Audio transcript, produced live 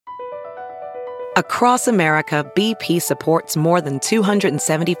Across America, BP supports more than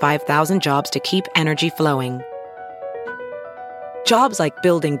 275,000 jobs to keep energy flowing. Jobs like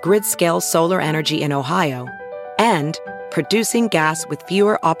building grid-scale solar energy in Ohio and producing gas with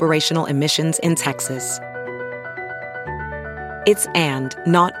fewer operational emissions in Texas. It's and,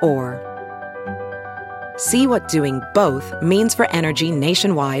 not or. See what doing both means for energy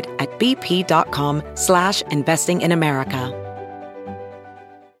nationwide at bp.com/investing in America.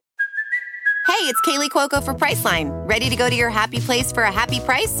 Hey, it's Kaylee Cuoco for Priceline. Ready to go to your happy place for a happy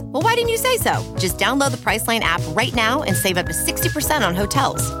price? Well, why didn't you say so? Just download the Priceline app right now and save up to 60% on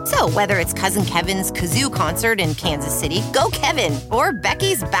hotels. So whether it's Cousin Kevin's Kazoo Concert in Kansas City, go Kevin, or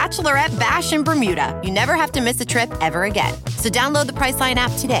Becky's Bachelorette Bash in Bermuda, you never have to miss a trip ever again. So download the Priceline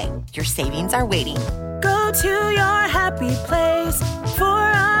app today. Your savings are waiting. Go to your happy place for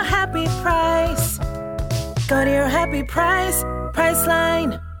a happy price. Go to your happy price,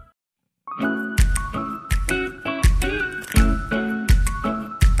 Priceline.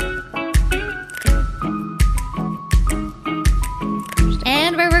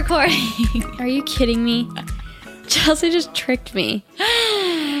 And we're recording. Are you kidding me? Chelsea just tricked me.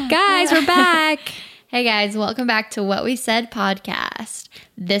 Guys, we're back. Hey guys, welcome back to What We Said podcast.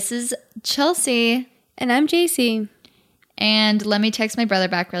 This is Chelsea. And I'm Jaci. And let me text my brother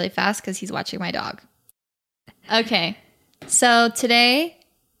back really fast because he's watching my dog. Okay, so today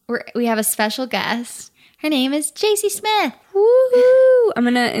we have a special guest. Her name is Jaci Smith. Woohoo! I'm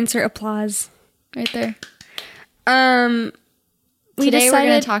going to insert applause right there. Today we're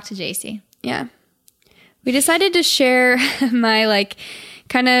going to talk to Jaci. Yeah. We decided to share my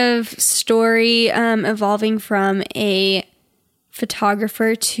kind of story evolving from a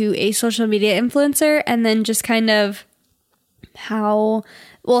photographer to a social media influencer, and then just kind of how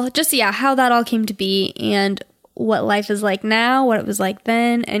that all came to be and what life is like now, what it was like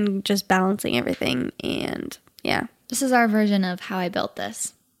then, and just balancing everything. And yeah. This is our version of how I built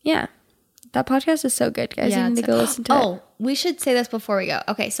this. Yeah. That podcast is so good, guys. You need to go listen to it. Oh, we should say this before we go.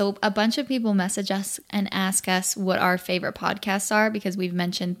 Okay, so a bunch of people message us and ask us what our favorite podcasts are because we've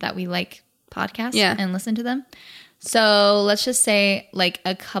mentioned that we like podcasts and listen to them. So let's just say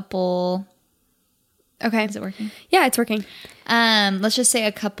a couple. Okay. Is it working? Yeah, it's working. Let's just say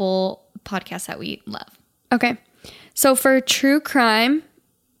a couple podcasts that we love. Okay. So for true crime,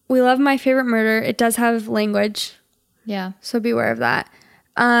 we love My Favorite Murder. It does have language. Yeah. So beware of that.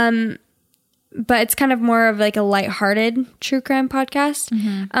 But it's kind of more of a lighthearted true crime podcast.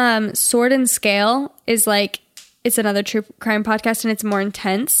 Mm-hmm. Sword and Scale is it's another true crime podcast, and it's more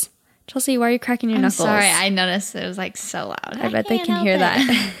intense. Chelsea, why are you cracking your knuckles? Sorry, I noticed it was so loud. I bet they can hear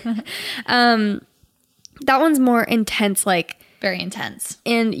that. That one's more intense, very intense,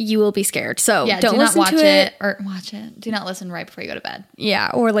 and you will be scared. So yeah, don't do not listen watch to it. or watch it. Do not listen right before you go to bed.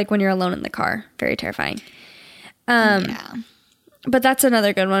 Yeah, or when you're alone in the car. Very terrifying. Yeah. But that's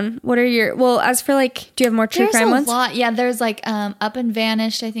another good one. What are your... Well, as for do you have more true crime ones? There's a lot. Yeah, there's Up and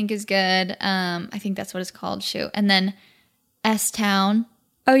Vanished, I think is good. I think that's what it's called. Shoot. And then S-Town.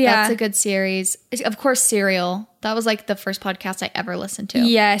 Oh, yeah. That's a good series. Of course, Serial. That was the first podcast I ever listened to.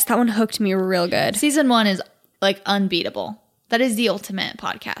 Yes, that one hooked me real good. Season 1 is unbeatable. That is the ultimate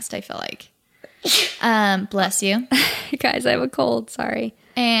podcast, I feel like. Bless you. Guys, I have a cold. Sorry.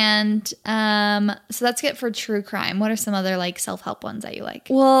 And so that's it for true crime. What are some other self-help ones that you like?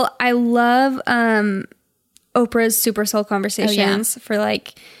 Well, I love Oprah's Super Soul Conversations for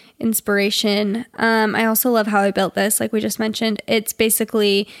inspiration. I also love How I Built This, like we just mentioned. It's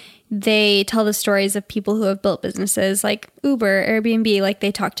basically they tell the stories of people who have built businesses like Uber, Airbnb.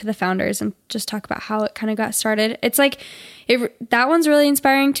 They talk to the founders and just talk about how it kind of got started. It's that one's really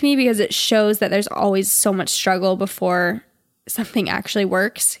inspiring to me because it shows that there's always so much struggle before something actually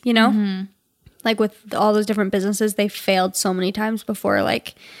works, you know? Mm-hmm. With all those different businesses, they failed so many times before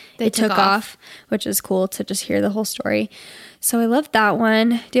it took off, which is cool to just hear the whole story. So I love that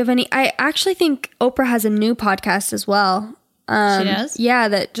one. Do you have any? I actually think Oprah has a new podcast as well. She does? Yeah,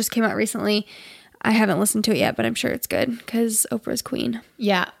 that just came out recently. I haven't listened to it yet, but I'm sure it's good because Oprah's queen.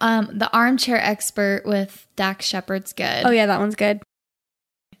 Yeah. The Armchair Expert with Dax Shepard's good. Oh yeah, that one's good.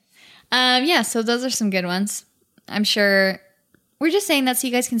 Yeah, so those are some good ones. I'm sure we're just saying that so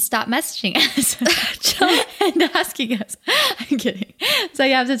you guys can stop messaging us and asking us. I'm kidding. So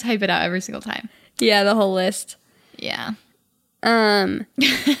you have to type it out every single time. Yeah, the whole list. Yeah.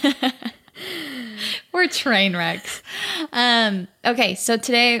 We're train wrecks. Okay, so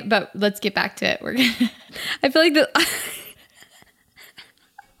today, but let's get back to it. I feel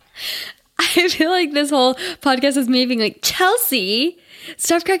like this whole podcast is me being Chelsea,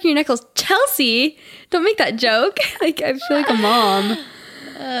 stop cracking your knuckles. Chelsea, don't make that joke. I feel like a mom.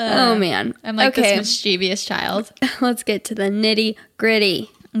 Oh Oh, man. I'm like this mischievous child. Let's get to the nitty gritty.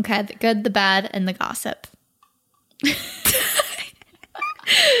 Okay, the good, the bad, and the gossip.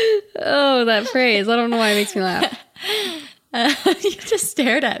 Oh, that phrase. I don't know why it makes me laugh. You just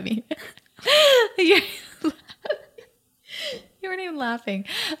stared at me. You weren't even laughing.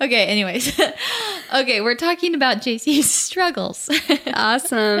 Okay, anyways. Okay, we're talking about Jaci's struggles.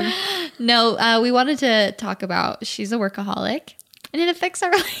 Awesome. No, we wanted to talk about she's a workaholic and it affects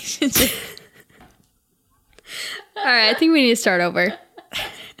our relationship. All right, I think we need to start over.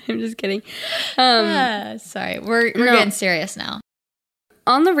 I'm just kidding. Sorry, we're getting serious now.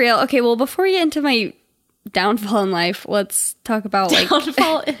 On the real, okay, well, before we get into my downfall in life, let's talk about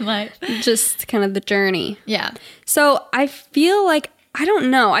downfall in life. Just kind of the journey. Yeah. So I feel like, I don't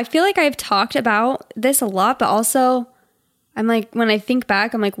know, I feel like I've talked about this a lot, but also I'm like, when I think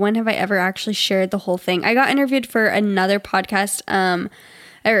back, I'm like, when have I ever actually shared the whole thing? I got interviewed for another podcast,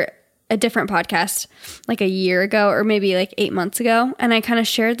 or a different podcast, like a year ago, or maybe like 8 months ago. And I kind of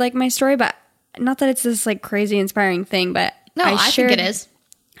shared like my story, but not that it's this like crazy inspiring thing, but no, I think it is.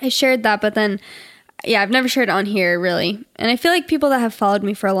 I shared that, but then, yeah, I've never shared it on here, really. And I feel like people that have followed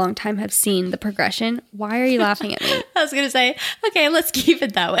me for a long time have seen the progression. Why are you laughing at me? I was going to say, okay, let's keep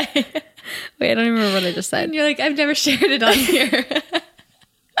it that way. Wait, I don't even remember what I just said. And you're like, I've never shared it on here.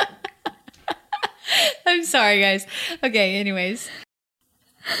 I'm sorry, guys. Okay, anyways.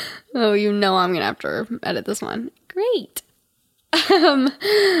 Oh, you know I'm going to have to edit this one. Great.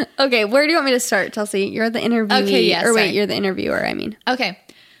 Okay, where do you want me to start, Chelsea? You're the interviewee. Okay, yeah, or wait, sorry. you're the interviewer, I mean. Okay.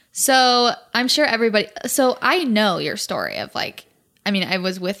 So I'm sure everybody, so I know your story of like, I mean, I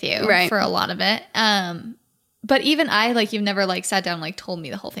was with you for a lot of it. But even I, like, you've never like sat down and like told me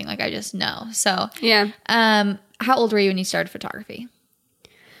the whole thing. Like I just know. So yeah. How old were you when you started photography?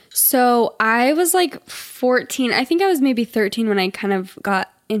 So I was like 14. I think I was maybe 13 when I kind of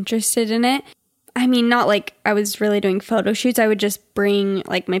got interested in it. I mean, not like I was really doing photo shoots. I would just bring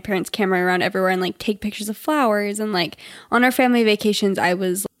like my parents' camera around everywhere and like take pictures of flowers. And like on our family vacations, I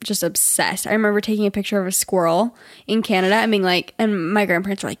was just obsessed. I remember taking a picture of a squirrel in Canada and being like, and my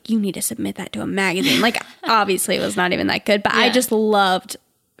grandparents were like, you need to submit that to a magazine. Like obviously it was not even that good, but I just loved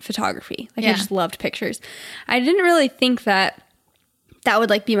photography. Like I just loved pictures. I didn't really think that would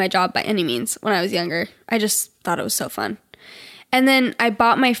like be my job by any means when I was younger. I just thought it was so fun. And then I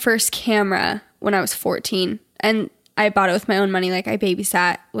bought my first camera when I was 14, and I bought it with my own money. Like I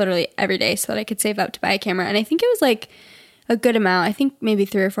babysat literally every day so that I could save up to buy a camera. And I think it was like a good amount. I think maybe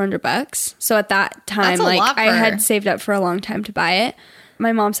 $300 or $400. So at that time, like I had saved up for a long time to buy it.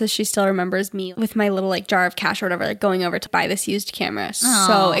 My mom says she still remembers me with my little like jar of cash or whatever, like going over to buy this used camera.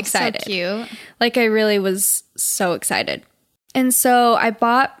 So excited. So cute. Like I really was so excited. And so I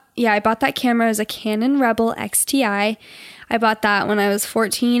bought that camera. It was a Canon Rebel XTI. I bought that when I was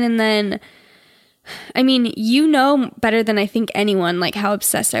 14. And then, I mean, you know better than I think anyone, like how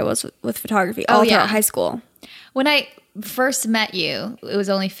obsessed I was with photography all throughout high school. When I first met you, it was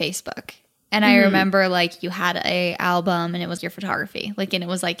only Facebook. And I remember like you had a album and it was your photography. Like, and it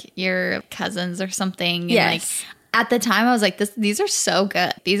was like your cousins or something. And yes. Like at the time I was like, these are so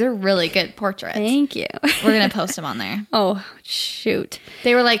good. These are really good portraits. Thank you. We're going to post them on there. Oh, shoot.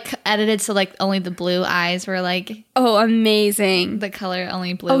 They were like edited so like only the blue eyes were like. Oh, amazing. The color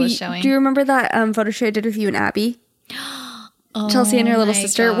only blue was showing. Do you remember that photo shoot I did with you and Abby? Chelsea and her little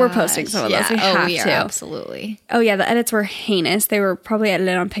sister. Gosh. We're posting some of those. We have to. Absolutely. Oh, yeah. The edits were heinous. They were probably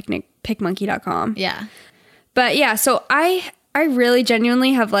edited on PicMonkey.com. Yeah. But yeah, so I really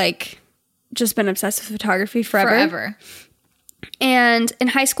genuinely have like just been obsessed with photography forever. And in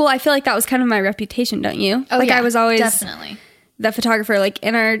high school, I feel like that was kind of my reputation, don't you? Oh, like yeah, I was always definitely the photographer. Like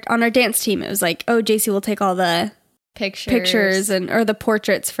on our dance team, it was like, oh, Jaci will take all the pictures or the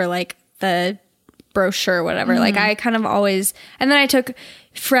portraits for like the brochure or whatever. Like I kind of always, and then I took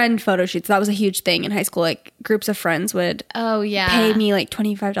friend photo shoots. That was a huge thing in high school. Like groups of friends would pay me like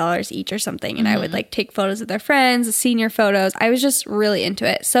 $25 each or something, and I would like take photos of their friends, senior photos. I was just really into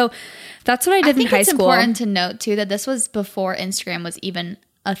it. So that's what I did in high school. I think it's important to note too that this was before Instagram was even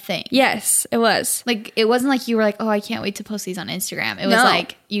a thing. Yes, it was. Like it wasn't like you were like, oh, I can't wait to post these on Instagram. It was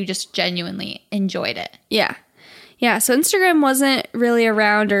like you just genuinely enjoyed it. Yeah. Yeah, so Instagram wasn't really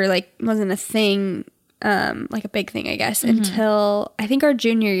around or like wasn't a thing, like a big thing, I guess, until I think our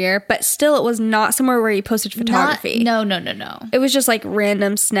junior year. But still, it was not somewhere where you posted photography. No. It was just like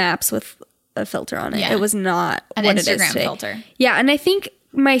random snaps with a filter on it. Yeah. It was not an what Instagram it is today. filter. Yeah, and I think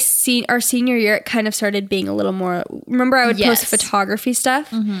our senior year, it kind of started being a little more. Remember, I would post photography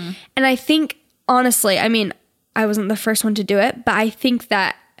stuff, and I think honestly, I mean, I wasn't the first one to do it, but I think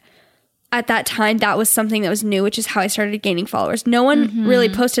that at that time, that was something that was new, which is how I started gaining followers. No one really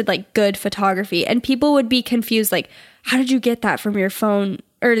posted like good photography, and people would be confused, like, how did you get that from your phone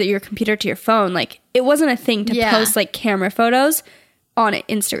or your computer to your phone? Like, it wasn't a thing to post like camera photos on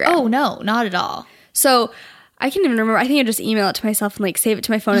Instagram. Oh, no, not at all. So I can't even remember. I think I just email it to myself and like save it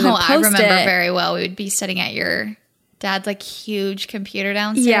to my phone and then post it. I remember very well. We would be sitting at your dad's like huge computer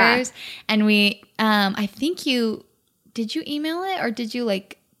downstairs, and we, I think did you email it or did you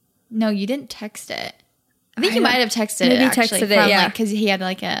like? No, you didn't text it. I think you might have texted it actually. Texted it, yeah. Because he had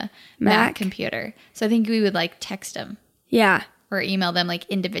like a Mac computer. So I think we would like text him. Yeah. Or email them like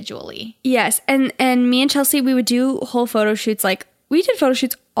individually. Yes. And me and Chelsea, we would do whole photo shoots. Like we did photo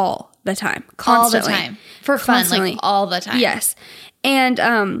shoots all the time. Constantly. All the time. For fun. Like all the time. Yes.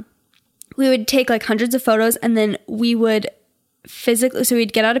 And we would take like hundreds of photos, and then we would physically, so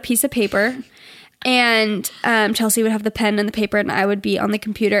we'd get out a piece of paper, and Chelsea would have the pen and the paper, and I would be on the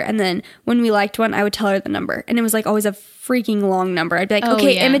computer. And then when we liked one, I would tell her the number. And it was like always a freaking long number. I'd be like,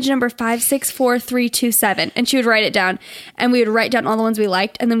 image number 564327. And she would write it down. And we would write down all the ones we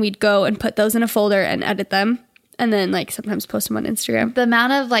liked. And then we'd go and put those in a folder and edit them. And then like sometimes post them on Instagram. The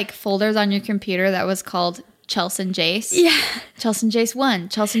amount of like folders on your computer that was called Chelsea and Jace. Yeah. Chelsea and Jace 1.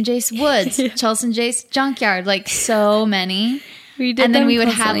 Chelsea and Jace Woods. Chelsea and Jace Junkyard. Like so many. We did, and then we would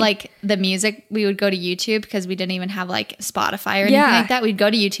constantly have like the music. We would go to YouTube because we didn't even have like Spotify or anything like that. We'd go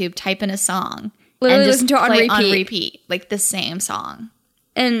to YouTube, type in a song, literally and just listen to it on repeat, like the same song,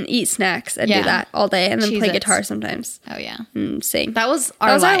 and eat snacks and do that all day, and then play guitar sometimes. Oh yeah, and sing. That was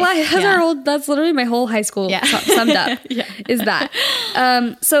our life. That's literally my whole high school summed up. Is that?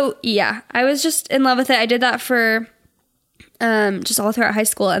 So yeah, I was just in love with it. I did that for just all throughout high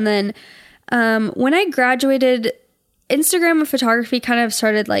school, and then when I graduated, Instagram and photography kind of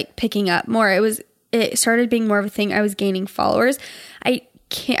started like picking up more. It started being more of a thing. I was gaining followers. I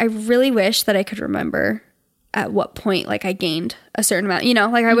really wish that I could remember at what point like I gained a certain amount, you know,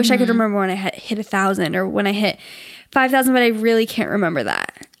 like I wish I could remember when I hit 1,000 or when I hit 5,000, but I really can't remember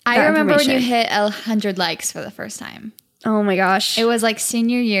that. I remember when you hit 100 likes for the first time. Oh my gosh. It was like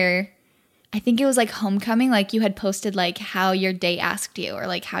senior year. I think it was like homecoming. Like you had posted like how your date asked you or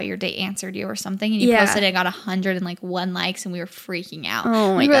like how your date answered you or something. And you posted it and got 101 likes, and we were freaking out.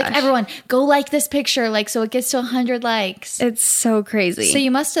 Oh my gosh. We were gosh. like, everyone go like this picture. Like, so it gets to 100 likes. It's so crazy. So you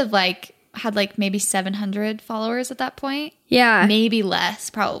must have like had like maybe 700 followers at that point. Yeah. Maybe less,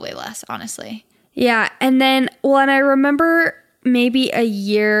 probably less, honestly. Yeah. And then, and I remember maybe a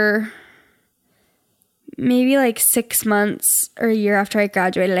year, maybe like 6 months or a year after I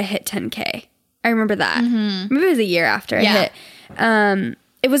graduated, I hit 10K. I remember that. Maybe it was a year after I hit.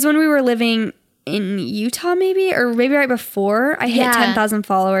 It was when we were living in Utah, maybe right before I hit 10,000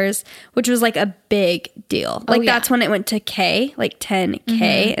 followers, which was like a big deal. Like that's when it went to K, like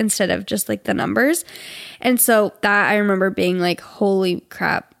 10K instead of just like the numbers. And so that I remember being like, holy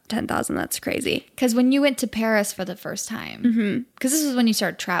crap, 10,000, that's crazy. Because when you went to Paris for the first time, because this was when you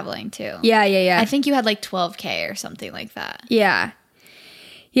started traveling too. Yeah. I think you had like 12K or something like that. Yeah.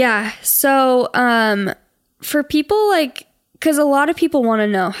 So for people like, because a lot of people want to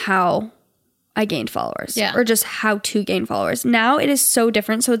know how I gained followers or just how to gain followers. Now it is so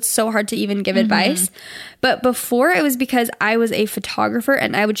different, so it's so hard to even give advice. But before, it was because I was a photographer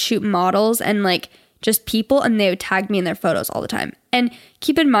and I would shoot models and like just people, and they would tag me in their photos all the time. And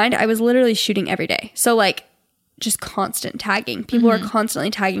keep in mind, I was literally shooting every day. So like just constant tagging. People were constantly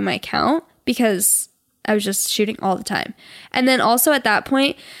tagging my account because I was just shooting all the time. And then also at that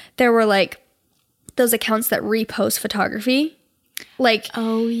point, there were like those accounts that repost photography. Like,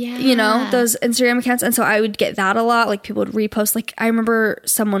 you know, those Instagram accounts. And so I would get that a lot. Like people would repost. Like I remember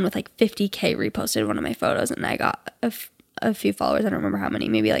someone with like 50K reposted one of my photos, and I got a few followers. I don't remember how many,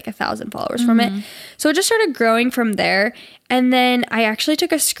 maybe like 1,000 followers from it. So it just started growing from there. And then I actually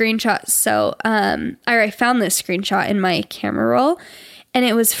took a screenshot. So I found this screenshot in my camera roll, and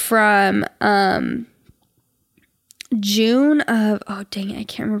it was from June of, I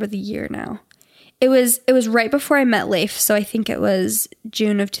can't remember the year now. It was right before I met Leif, so I think it was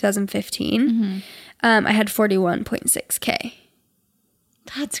June of 2015. I had 41.6K.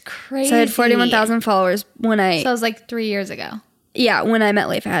 That's crazy. So I had 41,000 followers when So it was like 3 years ago. Yeah, when I met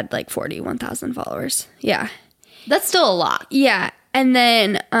Leif, I had like 41,000 followers. Yeah. That's still a lot. Yeah. And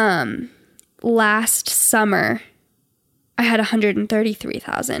then last summer, I had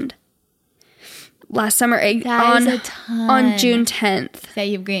 133,000. Last summer, that is a ton on June 10th. That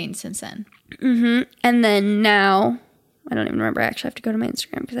you've gained since then. And then now, I don't even remember. I actually have to go to my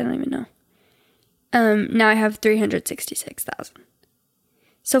Instagram because I don't even know. Now I have 366,000.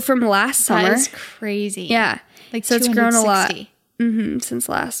 So from last summer. That is crazy. Yeah. Like so it's grown a lot. since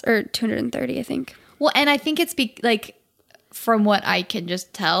last, or 230, I think. Well, and I think it's from what I can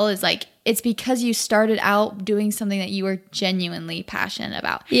just tell is like, it's because you started out doing something that you were genuinely passionate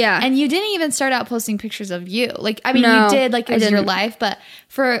about. Yeah. And you didn't even start out posting pictures of you. Like, I mean, you did, like, it was your life, but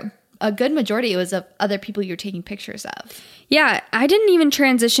for a good majority, it was of other people you're taking pictures of. Yeah. I didn't even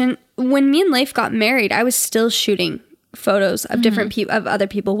transition. When me and Leif got married, I was still shooting photos of different people, of other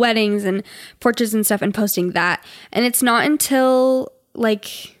people, weddings and portraits and stuff, and posting that. And it's not until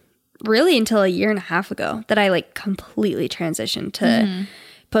really until a year and a half ago that I like completely transitioned to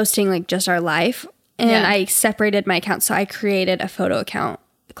posting like just our life. And I separated my account. So I created a photo account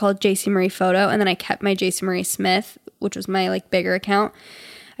called Jaci Marie Photo. And then I kept my Jaci Marie Smith, which was my like bigger account.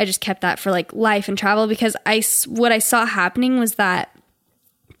 I just kept that for like life and travel, because what I saw happening was that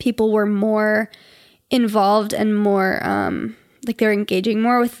people were more involved and more like they were engaging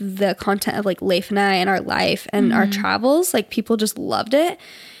more with the content of like Leif and I and our life and our travels. Like people just loved it.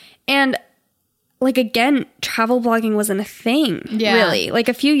 And like, again, travel blogging wasn't a thing, really. Like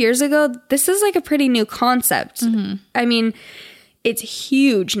a few years ago, this is like a pretty new concept. I mean, it's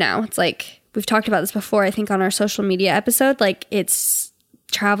huge now. It's like, we've talked about this before, I think on our social media episode, like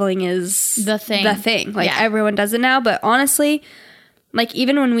traveling is the thing. Like everyone does it now. But honestly, like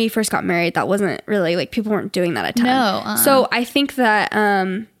even when we first got married, that wasn't really like, people weren't doing that a ton. No. So I think that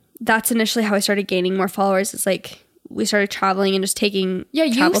that's initially how I started gaining more followers. It's like, we started traveling and just taking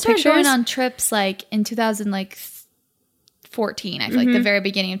travel pictures. Going on trips like in 2014. I feel like the very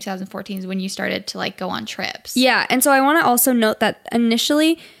beginning of 2014 is when you started to like go on trips. Yeah. And so I want to also note that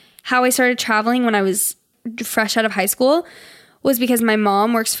initially how I started traveling when I was fresh out of high school was because my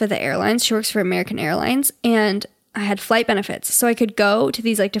mom works for the airlines. She works for American Airlines, and I had flight benefits. So I could go to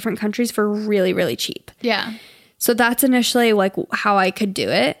these like different countries for really, really cheap. Yeah. So that's initially like how I could do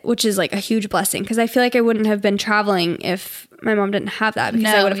it, which is like a huge blessing, because I feel like I wouldn't have been traveling if my mom didn't have that,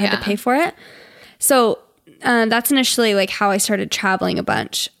 because I would have had to pay for it. So that's initially like how I started traveling a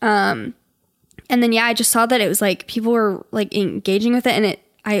bunch. And then, I just saw that it was like people were like engaging with it, and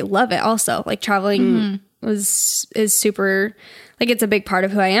I love it also. Like traveling is super, like it's a big part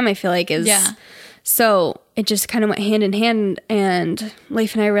of who I am, I feel like so it just kind of went hand in hand, and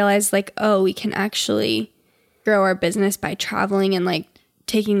Leif and I realized like, oh, we can actually grow our business by traveling and like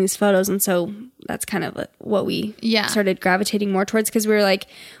taking these photos. And so that's kind of what we started gravitating more towards, because we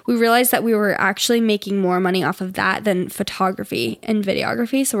realized that we were actually making more money off of that than photography and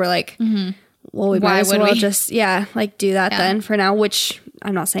videography. So we're like, well, we might as well just like do that then for now, which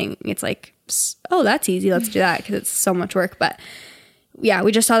I'm not saying it's like, oh, that's easy, let's do that, because it's so much work. But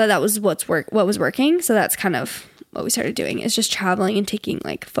we just saw that was what was working. So that's kind of what we started doing, is just traveling and taking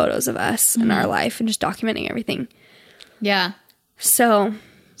like photos of us and our life and just documenting everything. Yeah. So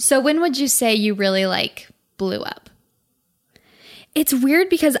when would you say you really like blew up? It's weird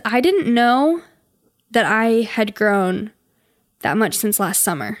because I didn't know that I had grown that much since last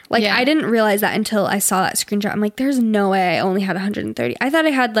summer. Like I didn't realize that until I saw that screenshot. I'm like, there's no way I only had 130. I thought I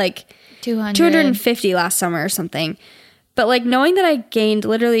had like 250 last summer or something. But like knowing that I gained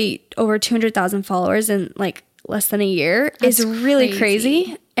literally over 200,000 followers in like less than a year is really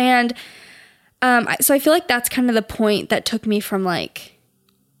crazy. And so I feel like that's kind of the point that took me from like,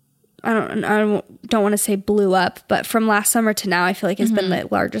 I don't want to say blew up, but from last summer to now, I feel like has been the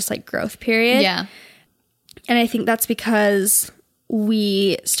largest like growth period. Yeah. And I think that's because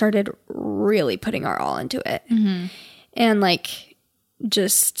we started really putting our all into it, and like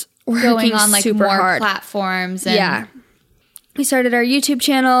just going on like super more hard platforms. And we started our YouTube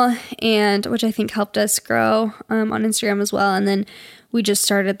channel, and which I think helped us grow on Instagram as well. And then we just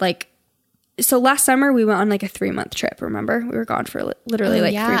started like, so last summer we went on like a 3-month trip. Remember, we were gone for literally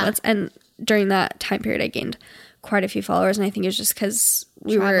 3 months, and during that time period I gained quite a few followers. And I think it was just because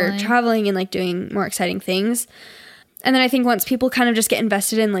we were traveling and like doing more exciting things. And then I think once people kind of just get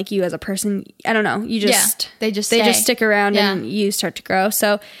invested in like you as a person, I don't know, they just stick around and you start to grow.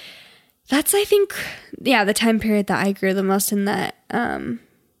 So that's, I think, the time period that I grew the most in that, I don't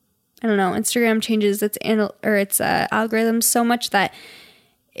know, Instagram changes its algorithms so much that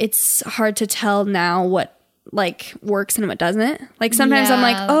it's hard to tell now what like works and what doesn't. Like sometimes I'm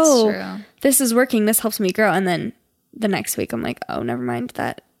like, oh, this is working, this helps me grow. And then the next week I'm like, oh, never mind,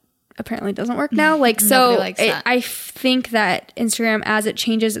 that apparently doesn't work now. Like, so I think that Instagram, as it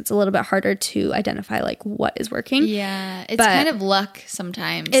changes, it's a little bit harder to identify like what is working. Yeah. It's kind of luck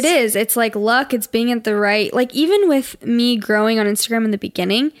sometimes. It is. It's like luck. It's being at the right, like even with me growing on Instagram in the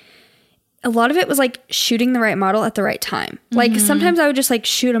beginning, a lot of it was like shooting the right model at the right time. Like sometimes I would just like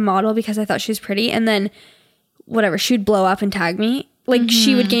shoot a model because I thought she was pretty, and then whatever, she'd blow up and tag me. Like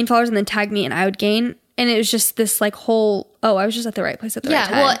she would gain followers and then tag me and I would gain. And it was just this like whole oh, I was just at the right place at the right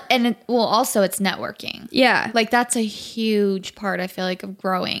time. Yeah, well, and also it's networking. Yeah. Like that's a huge part, I feel like, of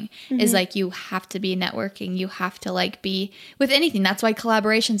growing is like you have to be networking. You have to like be with anything. That's why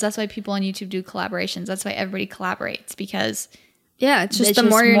collaborations, that's why people on YouTube do collaborations. That's why everybody collaborates because yeah, it's just the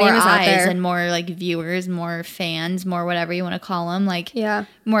more your name is out there. And more like viewers, more fans, more whatever you want to call them. Like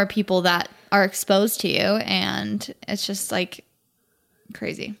more people that are exposed to you. And it's just like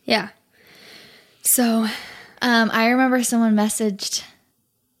crazy. Yeah. So I remember someone messaged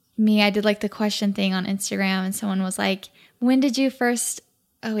me. I did like the question thing on Instagram and someone was like, when did you first,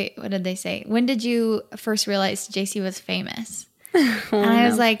 oh wait, what did they say? When did you first realize Jaci was famous? And I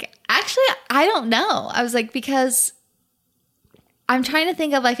was like, actually, I don't know. I was like, because I'm trying to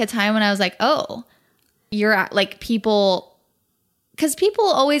think of like a time when I was like, oh, you're at like people, because people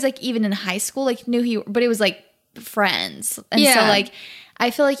always like even in high school like knew who you were, but it was like friends. And so like, I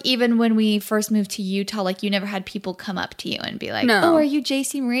feel like even when we first moved to Utah, like you never had people come up to you and be like, oh, are you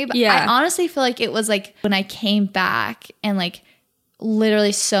Jaci Marie? But I honestly feel like it was like when I came back and like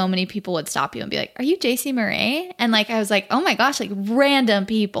literally so many people would stop you and be like, are you Jaci Marie? And like I was like, oh my gosh, like random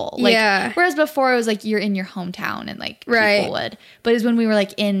people. Like whereas before it was like you're in your hometown and like people would. But it was when we were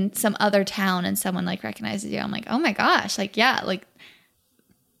like in some other town and someone like recognizes you, I'm like, oh my gosh, like like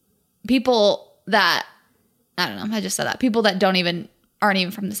people that I don't know, I just said that. People that aren't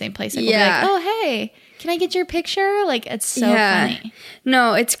even from the same place. Like, will be like, oh, hey, can I get your picture? Like, it's so funny.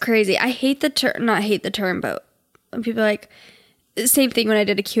 No, it's crazy. I hate the term, not hate the term, but when people are like, same thing when I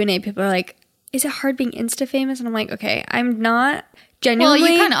did a Q&A, people are like, is it hard being Insta famous? And I'm like, okay, I'm not genuinely.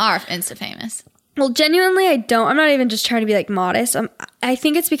 Well, you kind of are Insta famous. Well, genuinely, I don't. I'm not even just trying to be like modest. I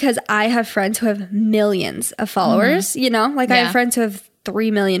think it's because I have friends who have millions of followers, you know? Like I have friends who have 3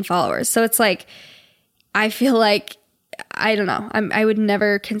 million followers. So it's like, I feel like, I don't know. I would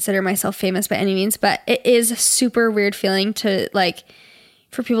never consider myself famous by any means, but it is a super weird feeling to like,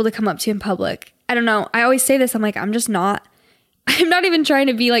 for people to come up to you in public. I don't know. I always say this. I'm like, I'm not even trying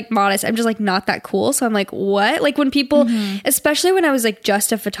to be like modest. I'm just like not that cool. So I'm like, what? Like when people, especially when I was like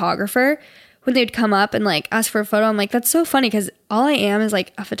just a photographer, when they'd come up and like ask for a photo, I'm like, that's so funny because all I am is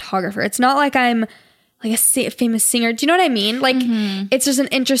like a photographer. It's not like I'm like a famous singer. Do you know what I mean? Like it's just an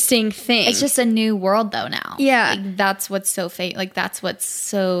interesting thing. It's just a new world though now. Yeah. Like, that's what's so like that's what's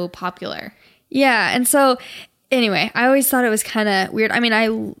so popular. Yeah. And so anyway, I always thought it was kind of weird. I mean,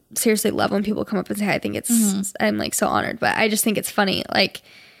 I seriously love when people come up and say, I think it's, I'm like so honored, but I just think it's funny. Like,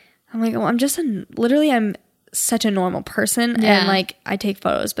 I'm like, well, I'm just literally I'm such a normal person and like I take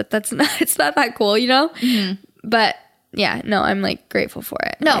photos, but it's not that cool, you know? But yeah, no, I'm like grateful for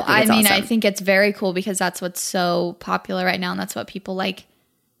it. No, I mean, awesome. I think it's very cool because that's what's so popular right now. And that's what people like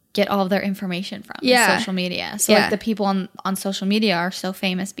get all of their information from social media. So like the people on social media are so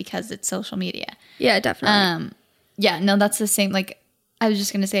famous because it's social media. Yeah, definitely. Yeah, no, that's the same. Like I was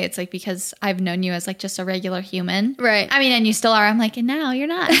just going to say, it's like because I've known you as like just a regular human. Right. I mean, and you still are. I'm like, and now you're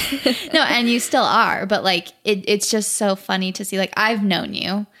not. No, and you still are. But like, it's just so funny to see, like, I've known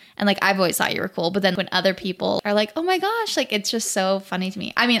you and like, I've always thought you were cool. But then when other people are like, oh my gosh, like, it's just so funny to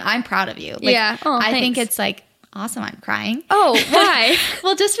me. I mean, I'm proud of you. Like, I think it's like awesome. I'm crying. Oh, why?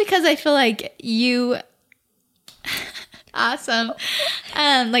 Well, just because I feel like you... Awesome.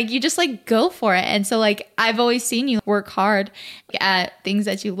 Like you just like go for it. And so like I've always seen you work hard at things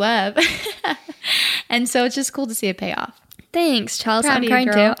that you love. And so it's just cool to see it pay off. Thanks, Chelsea. I'm crying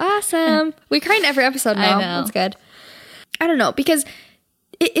too. Awesome. We cry in every episode now. I know. That's good. I don't know, because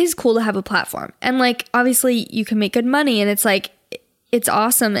it is cool to have a platform. And like obviously you can make good money and it's like it's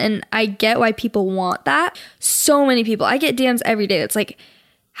awesome. And I get why people want that. So many people. I get DMs every day that's like,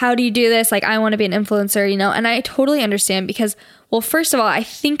 how do you do this? Like, I want to be an influencer, you know? And I totally understand because, well, first of all, I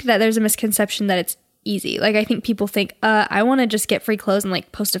think that there's a misconception that it's easy. Like, I think people think, I want to just get free clothes and,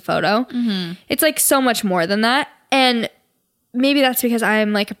 like, post a photo. It's, like, so much more than that. And maybe that's because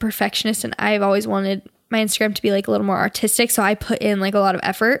I'm, like, a perfectionist and I've always wanted my Instagram to be, like, a little more artistic. So I put in, like, a lot of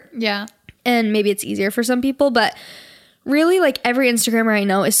effort. Yeah. And maybe it's easier for some people. But really, like, every Instagrammer I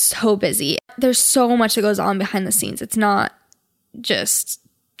know is so busy. There's so much that goes on behind the scenes. It's not just...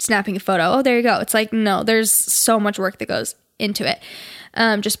 snapping a photo. Oh, there you go. It's like, no, there's so much work that goes into it.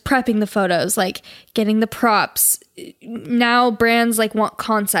 Just prepping the photos, like getting the props. Now brands like want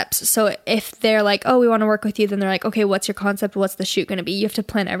concepts. So if they're like, oh, we want to work with you, then they're like, okay, what's your concept? What's the shoot going to be? You have to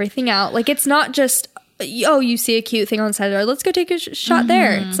plan everything out. Like it's not just, oh, you see a cute thing on the side of the road. Let's go take a shot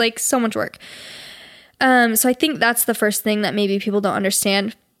there. It's like so much work. So I think that's the first thing that maybe people don't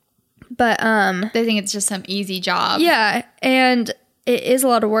understand. But they think it's just some easy job. Yeah. And it is a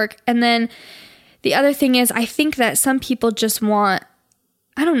lot of work. And then the other thing is I think that some people just want,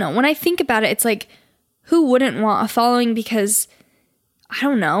 I don't know, when I think about it, it's like who wouldn't want a following? Because I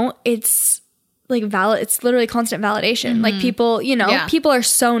don't know, it's like it's literally constant validation. Like people, you know, people are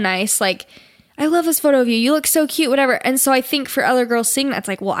so nice. Like, I love this photo of you. You look so cute, whatever. And so I think for other girls seeing that, it's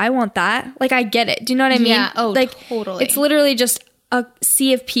like, well, I want that. Like, I get it. Do you know what I mean? Yeah. Oh, like, totally. It's literally just a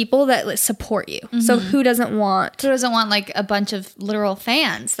sea of people that like, support you. So who doesn't want like a bunch of literal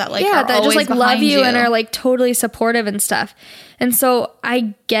fans that like yeah, are that just like love you and are like totally supportive and stuff. And so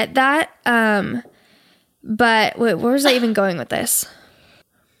I get that. But wait, where was I even going with this?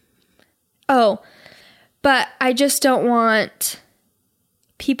 Oh, but I just don't want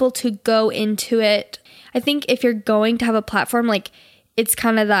people to go into it. I think if you're going to have a platform, like it's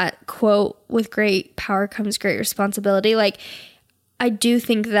kind of that quote, with great power comes great responsibility. Like, I do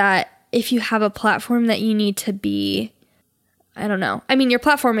think that if you have a platform that you need to be, I don't know. I mean, your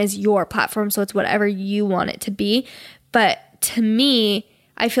platform is your platform, so it's whatever you want it to be. But to me,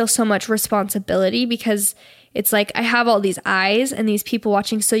 I feel so much responsibility because it's like I have all these eyes and these people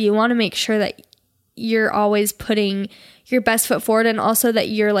watching. So you want to make sure that you're always putting your best foot forward, and also that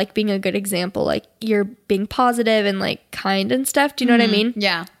you're like being a good example. Like you're being positive and like kind and stuff. Do you know what I mean?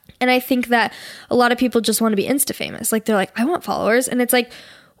 Yeah. And I think that a lot of people just want to be Insta famous. Like they're like, I want followers. And it's like,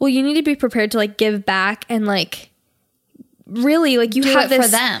 well, you need to be prepared to like give back and like really like you have this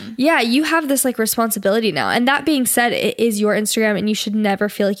for them. Yeah, you have this like responsibility now. And that being said, it is your Instagram and you should never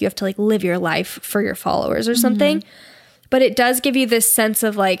feel like you have to like live your life for your followers or something. But it does give you this sense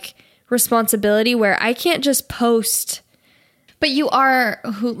of like responsibility where I can't just post. But you are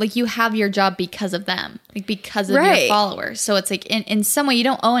who, like, you have your job because of them, like because of your followers. So it's like in some way you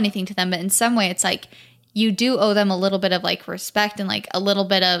don't owe anything to them, but in some way it's like you do owe them a little bit of like respect and like a little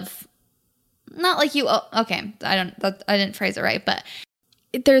bit of, not like you owe, okay, I didn't phrase it right, but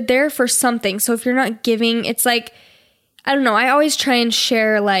they're there for something. So if you're not giving, it's like, I don't know, I always try and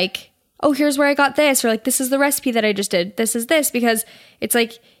share like, oh, here's where I got this, or like this is the recipe that I just did. This is this, because it's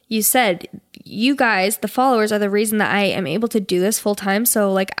like you said, you guys, the followers, are the reason that I am able to do this full time.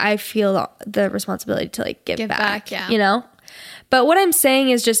 So like I feel the responsibility to like give back, yeah. You know? But what I'm saying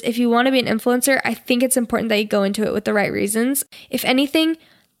is just, if you want to be an influencer, I think it's important that you go into it with the right reasons. If anything,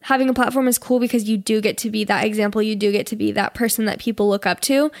 having a platform is cool because you do get to be that example. You do get to be that person that people look up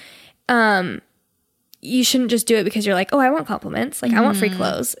to. You shouldn't just do it because you're like, oh, I want compliments. Like, I want free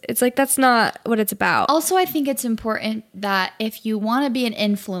clothes. It's like, that's not what it's about. Also, I think it's important that if you want to be an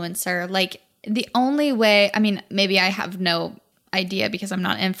influencer, like the only way, I mean, maybe I have no idea because I'm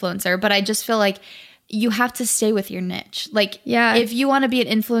not an influencer, but I just feel like you have to stay with your niche. Like, yeah, if you want to be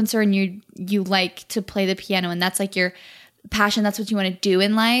an influencer and you like to play the piano and that's like your passion, that's what you want to do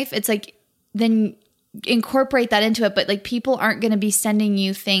in life, it's like, then incorporate that into it. But like, people aren't going to be sending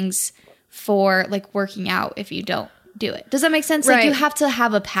you things for like working out if you don't do it. Does that make sense? Right. Like, you have to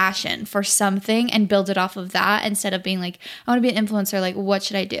have a passion for something and build it off of that, instead of being like, I want to be an influencer, like what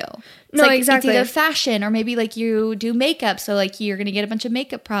should I do? It's like, exactly. It's either fashion, or maybe like you do makeup, so like you're gonna get a bunch of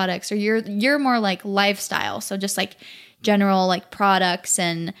makeup products, or you're more like lifestyle, so just like general like products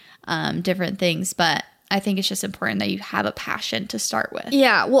and different things. But I think it's just important that you have a passion to start with.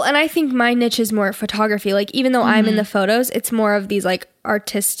 Yeah. Well, and I think my niche is more photography. Like, even though I'm in the photos, it's more of these like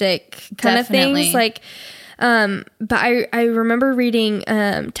artistic kind of things. Like, but I remember reading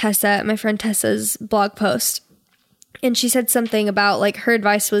Tessa, my friend Tessa's blog post, and she said something about like her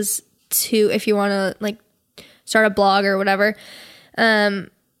advice was to, if you want to like start a blog or whatever,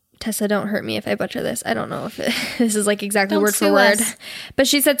 Tessa, don't hurt me if I butcher this. I don't know if this is like exactly word for word, but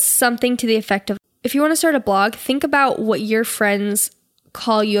she said something to the effect of, if you want to start a blog, think about what your friends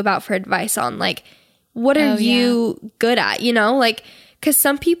call you about for advice on. Like, what are you good at? You know, like, because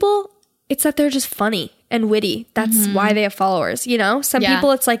some people, it's that they're just funny and witty. That's why they have followers, you know? Some people,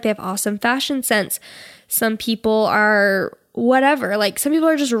 it's like they have awesome fashion sense. Some people are whatever. Like, some people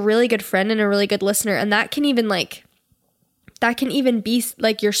are just a really good friend and a really good listener. And that can even be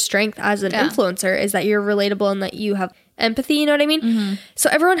like your strength as an influencer, is that you're relatable and that you have empathy. You know what I mean?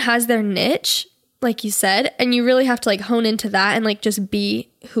 So everyone has their niche, like you said, and you really have to like hone into that and like just be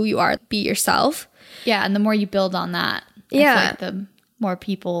who you are, be yourself. Yeah, and the more you build on that, I feel like the more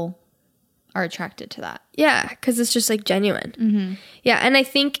people are attracted to that. Yeah, because it's just like genuine. Yeah, and I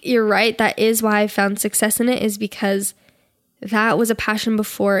think you're right. That is why I found success in it, is because that was a passion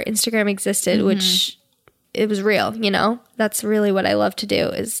before Instagram existed, which it was real, you know? That's really what I love to do,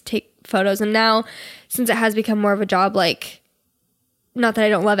 is take photos. And now, since it has become more of a job, like, not that I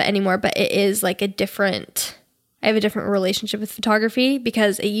don't love it anymore, but it is like I have a different relationship with photography,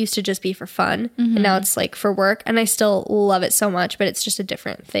 because it used to just be for fun and now it's like for work, and I still love it so much, but it's just a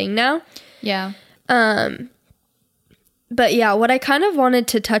different thing now. Yeah. But yeah, what I kind of wanted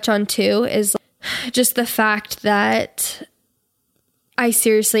to touch on too is just the fact that I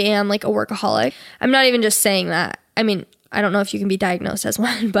seriously am like a workaholic. I'm not even just saying that. I mean, I don't know if you can be diagnosed as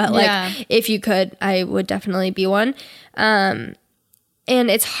one, but like if you could, I would definitely be one. And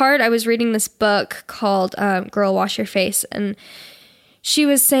it's hard. I was reading this book called Girl, Wash Your Face. And she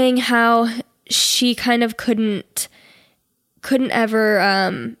was saying how she kind of couldn't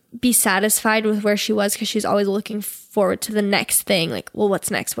ever be satisfied with where she was because she's always looking forward to the next thing. Like, well, what's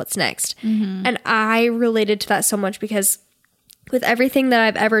next? What's next? Mm-hmm. And I related to that so much because with everything that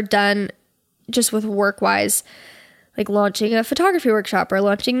I've ever done, just with work-wise, like launching a photography workshop or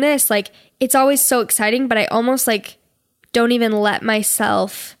launching this, like it's always so exciting, but I almost like don't even let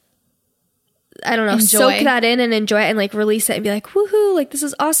myself, I don't know, soak that in and enjoy it and like release it and be like, woohoo, like this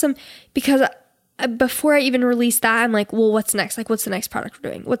is awesome. Because before I even release that, I'm like, well, what's next? Like, what's the next product we're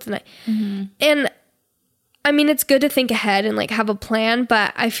doing? What's the next? Mm-hmm. And I mean, it's good to think ahead and like have a plan,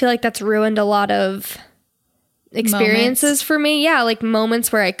 but I feel like that's ruined a lot of experiences for me. Yeah, like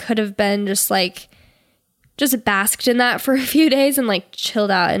moments where I could have been just basked in that for a few days and like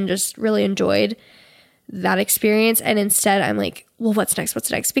chilled out and just really enjoyed that experience. And instead I'm like, well, what's next? What's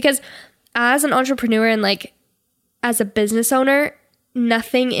next? Because as an entrepreneur and like as a business owner,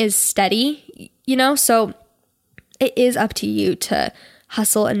 nothing is steady, you know? So it is up to you to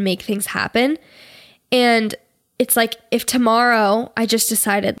hustle and make things happen. And it's like, if tomorrow I just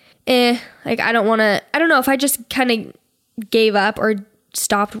decided, like I don't know, if I just kind of gave up or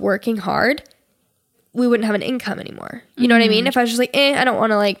stopped working hard, we wouldn't have an income anymore. You know what I mean? If I was just like, I don't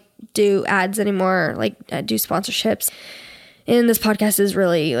want to like do ads anymore, like do sponsorships. And this podcast is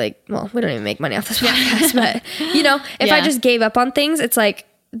really like, well, we don't even make money off this podcast, but you know, if I just gave up on things, it's like,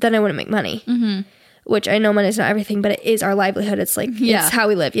 then I wouldn't make money, which I know money is not everything, but it is our livelihood. It's like, it's how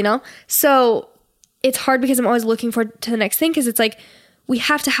we live, you know? So it's hard because I'm always looking forward to the next thing. Cause it's like, we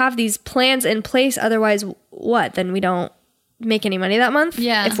have to have these plans in place. Otherwise what? Then we don't make any money that month.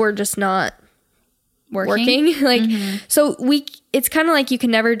 Yeah. If we're just not working. Like, so it's kind of like you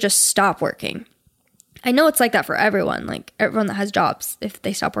can never just stop working. I know it's like that for everyone, like everyone that has jobs. If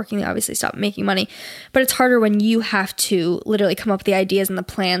they stop working, they obviously stop making money. But it's harder when you have to literally come up with the ideas and the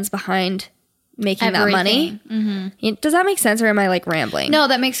plans behind making that money. Mm-hmm. Does that make sense, or am I like rambling? No,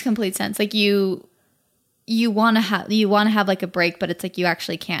 that makes complete sense. Like you want to have like a break, but it's like you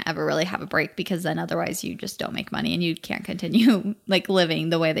actually can't ever really have a break because then otherwise you just don't make money and you can't continue like living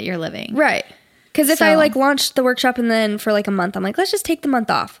the way that you're living. Right. Because if I like launched the workshop and then for like a month, I'm like, let's just take the month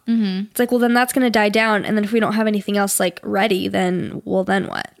off. Mm-hmm. It's like, well, then that's going to die down. And then if we don't have anything else like ready, then what?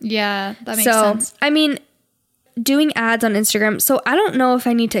 Yeah, that makes sense. I mean, doing ads on Instagram. So I don't know if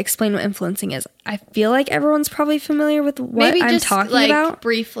I need to explain what influencing is. I feel like everyone's probably familiar with what I'm talking like, about.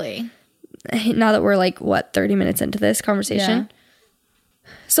 Briefly. Now that we're like, 30 minutes into this conversation.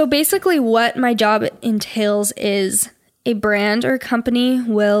 Yeah. So basically what my job entails is a brand or company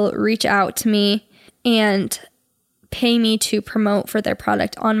will reach out to me and pay me to promote for their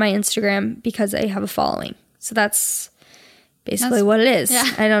product on my Instagram because they have a following. So that's basically what it is. Yeah.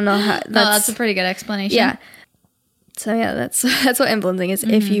 I don't know how. That's a pretty good explanation. Yeah. So yeah, that's what influencing is.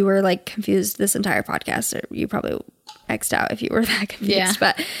 Mm-hmm. If you were like confused this entire podcast, you probably X'd out if you were that confused. Yeah.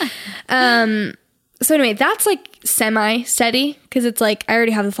 But so anyway, that's like semi-steady because it's like I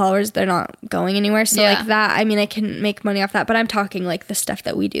already have the followers. They're not going anywhere. So like that, I mean, I can make money off that. But I'm talking like the stuff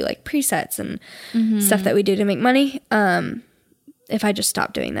that we do, like presets and stuff that we do to make money. If I just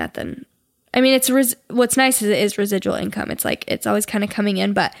stop doing that, then, I mean, what's nice is it is residual income. It's like, it's always kind of coming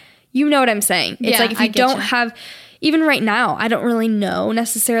in, but you know what I'm saying. It's like if you don't have, even right now, I don't really know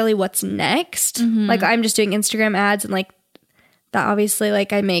necessarily what's next. Mm-hmm. Like I'm just doing Instagram ads and like that obviously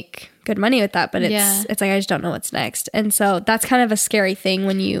like I make good money with that, but it's like I just don't know what's next. And so that's kind of a scary thing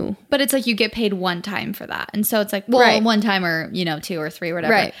when you... But it's like you get paid one time for that. And so it's like, well, one time or, 2 or 3 or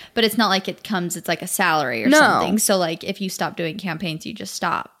whatever. Right. But it's not like it's like a salary or something. So like if you stop doing campaigns, you just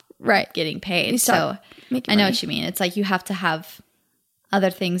stop getting paid. So I know what you mean. It's like you have to have other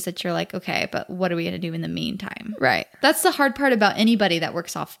things that you're like, okay, but what are we going to do in the meantime? Right. That's the hard part about anybody that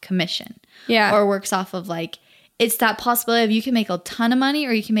works off commission. Yeah. Or works off of like... It's that possibility of you can make a ton of money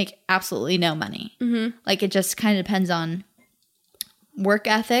or you can make absolutely no money. Mm-hmm. Like it just kind of depends on work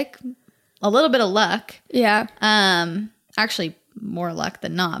ethic, a little bit of luck. Yeah. Actually more luck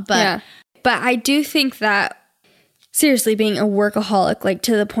than not. But I do think that seriously being a workaholic, like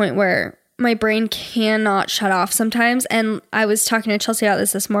to the point where my brain cannot shut off sometimes. And I was talking to Chelsea about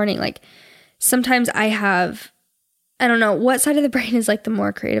this morning. Like sometimes I don't know, what side of the brain is like the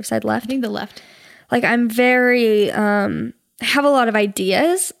more creative side left? I think the left. Like I'm very, I have a lot of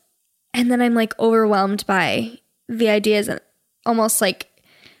ideas and then I'm like overwhelmed by the ideas and almost like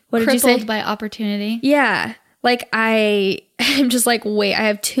what did you say? Crippled by opportunity. Yeah. Like I'm just like, wait, I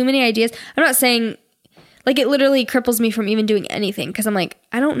have too many ideas. I'm not saying like it literally cripples me from even doing anything because I'm like,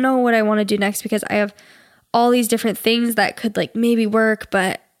 I don't know what I want to do next because I have all these different things that could like maybe work,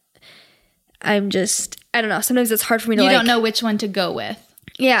 but I don't know. Sometimes it's hard for me to You don't know which one to go with.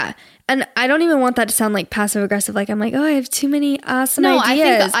 Yeah. And I don't even want that to sound like passive aggressive. Like I'm like, oh, I have too many awesome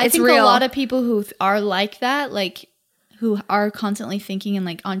ideas. I think real. A lot of people who are like that, like who are constantly thinking and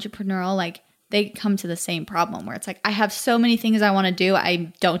like entrepreneurial, like they come to the same problem where it's like, I have so many things I want to do.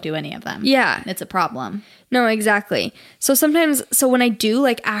 I don't do any of them. Yeah. It's a problem. No, exactly. So sometimes, when I do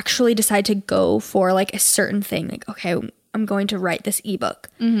like actually decide to go for like a certain thing, like, okay, I'm going to write this ebook.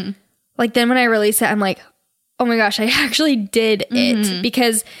 Mm-hmm. Like then when I release it, I'm like, oh my gosh, I actually did it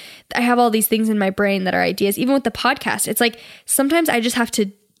because I have all these things in my brain that are ideas. Even with the podcast, it's like sometimes I just have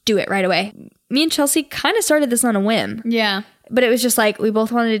to do it right away. Me and Chelsea kind of started this on a whim. Yeah. But it was just like we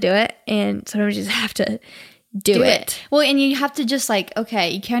both wanted to do it, and sometimes you just have to do it. Well, and you have to just like, okay,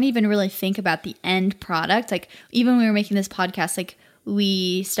 you can't even really think about the end product. Like even when we were making this podcast, like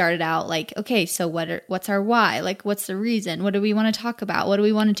we started out like, okay, so what's our why? Like what's the reason? What do we want to talk about? What do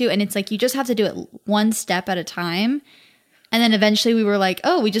we want to do? And it's like you just have to do it one step at a time. And then eventually we were like,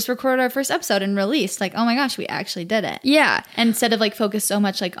 oh, we just recorded our first episode and released. Like, oh my gosh, we actually did it. Yeah. And instead of like focus so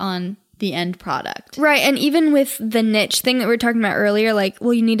much like on the end product. Right. And even with the niche thing that we were talking about earlier, like,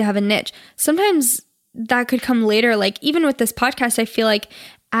 well, you need to have a niche. Sometimes that could come later. Like even with this podcast, I feel like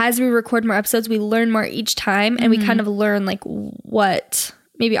as we record more episodes, we learn more each time and we kind of learn like what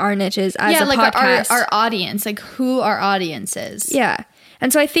maybe our niche is as a like podcast. Our audience, like who our audience is. Yeah.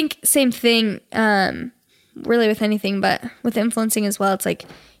 And so I think same thing, really with anything, but with influencing as well. It's like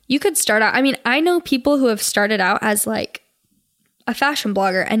you could start out. I mean, I know people who have started out as like a fashion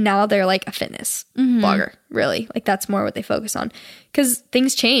blogger and now they're like a fitness blogger, really. Like that's more what they focus on because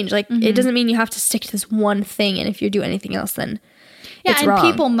things change. Like it doesn't mean you have to stick to this one thing. And if you do anything else, then it's wrong.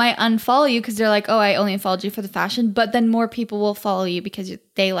 People might unfollow you because they're like, oh, I only followed you for the fashion, but then more people will follow you because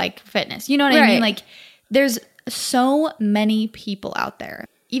they like fitness. You know what I mean? Like there's so many people out there.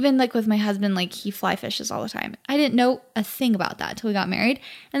 Even like with my husband, like he fly fishes all the time. I didn't know a thing about that until we got married.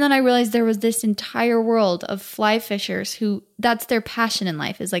 And then I realized there was this entire world of fly fishers who that's their passion in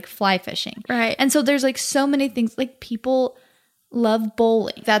life is like fly fishing. Right. And so there's like so many things, like people love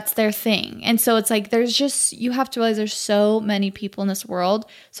bowling. That's their thing. And so it's like there's just, you have to realize there's so many people in this world.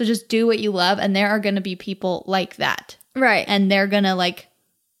 So just do what you love. And there are going to be people like that. Right. And they're going to like,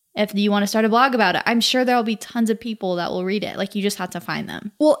 if you want to start a blog about it, I'm sure there'll be tons of people that will read it. Like you just have to find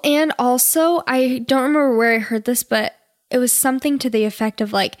them. Well, and also I don't remember where I heard this, but it was something to the effect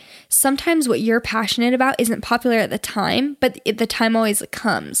of like, sometimes what you're passionate about isn't popular at the time, but the time always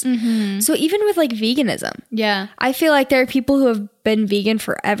comes. Mm-hmm. So even with like veganism, yeah, I feel like there are people who have been vegan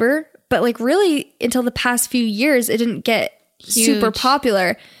forever, but like really until the past few years, it didn't get super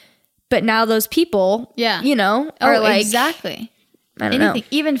popular. But now those people, you know, are like, exactly. I don't know.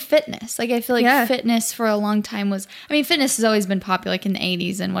 Even fitness. Like I feel like fitness for a long time was, I mean, fitness has always been popular like in the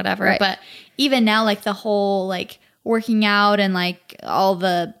 80s and whatever. Right. But even now, like the whole like working out and like all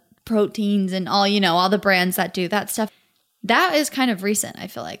the proteins and all, you know, all the brands that do that stuff, that is kind of recent, I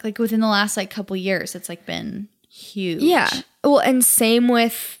feel like. Like within the last like couple years, it's like been huge. Yeah. Well, and same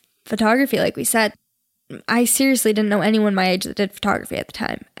with photography, like we said. I seriously didn't know anyone my age that did photography at the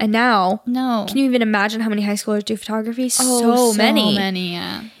time. And now, can you even imagine how many high schoolers do photography? So many.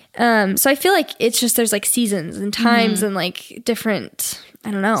 Yeah. So I feel like it's just there's like seasons and times and like different,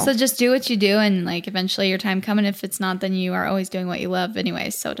 I don't know. So just do what you do and like eventually your time coming. If it's not, then you are always doing what you love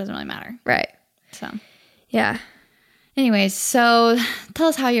anyways. So it doesn't really matter. Right. So. Yeah. Anyways, so tell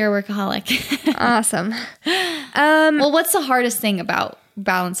us how you're a workaholic. Awesome. Well, what's the hardest thing about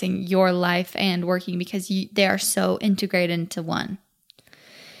balancing your life and working because they are so integrated into one?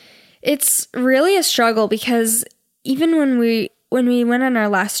 It's really a struggle because even when we went on our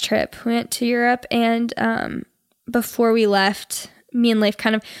last trip, we went to Europe and before we left, me and Leif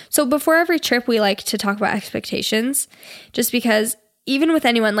so before every trip we like to talk about expectations just because even with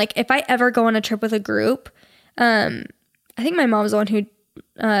anyone, like if I ever go on a trip with a group, I think my mom's the one who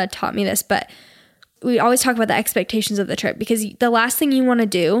taught me this, but we always talk about the expectations of the trip because the last thing you want to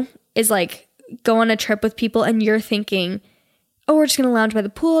do is like go on a trip with people and you're thinking, oh, we're just going to lounge by the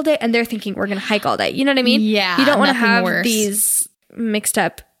pool all day. And they're thinking we're going to hike all day. You know what I mean? Yeah. You don't want to have these mixed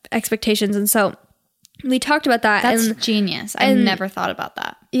up expectations. And so we talked about that. That's genius. I never thought about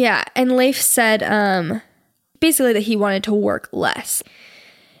that. Yeah. And Leif said basically that he wanted to work less.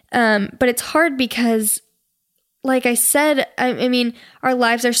 But it's hard because like I said, I mean, our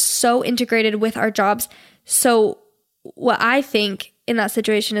lives are so integrated with our jobs. So what I think in that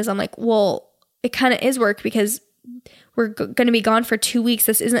situation is I'm like, well, it kind of is work because we're going to be gone for 2 weeks.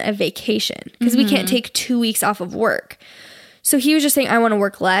 This isn't a vacation because we can't take 2 weeks off of work. So he was just saying, I want to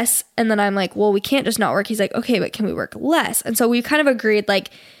work less. And then I'm like, well, we can't just not work. He's like, okay, but can we work less? And so we kind of agreed like,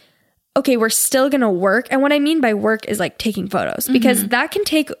 okay, we're still going to work. And what I mean by work is like taking photos because that can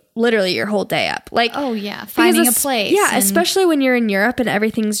take literally your whole day up. Like, oh yeah, finding a place. Yeah, especially when you're in Europe and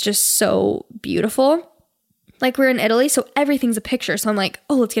everything's just so beautiful. Like we're in Italy, so everything's a picture. So I'm like,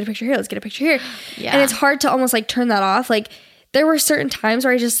 oh, let's get a picture here. Let's get a picture here. Yeah. And it's hard to almost like turn that off. Like there were certain times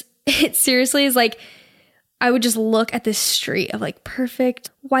where it seriously is like, I would just look at this street of like perfect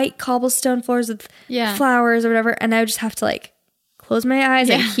white cobblestone floors with flowers or whatever. And I would just have to like close my eyes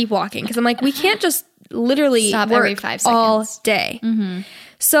and keep walking. Cause I'm like, we can't just literally stop work every 5 seconds all day.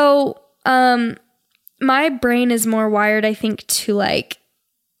 So, my brain is more wired, I think, to like,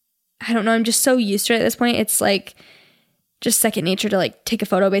 I don't know. I'm just so used to it at this point. It's like just second nature to like take a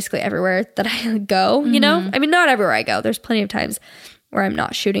photo basically everywhere that I go, you know? I mean, not everywhere I go. There's plenty of times where I'm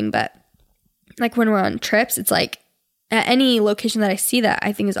not shooting, but like when we're on trips, it's like at any location that I see that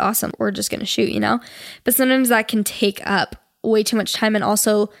I think is awesome, we're just going to shoot, you know? But sometimes that can take up way too much time and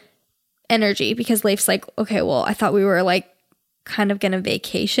also energy because Leif's like, okay, well, I thought we were like kind of going to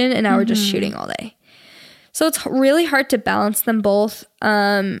vacation and now we're just shooting all day. So it's really hard to balance them both.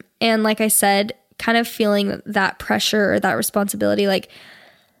 And like I said, kind of feeling that pressure or that responsibility, like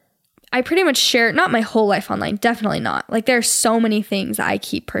I pretty much share, not my whole life online, definitely not. Like there are so many things that I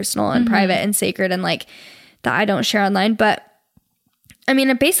keep personal and private and sacred and like that I don't share online. But I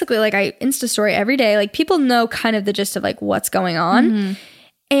mean, basically like I Insta story every day. Like people know kind of the gist of like what's going on.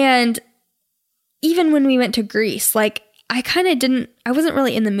 And even when we went to Greece, like I wasn't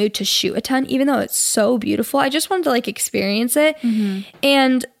really in the mood to shoot a ton, even though it's so beautiful. I just wanted to like experience it.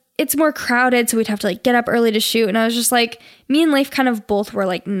 And it's more crowded, so we'd have to like get up early to shoot. And I was just like, me and Leif kind of both were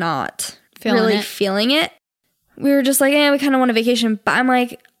like not feeling it. We were just like, we kind of want a vacation. But I'm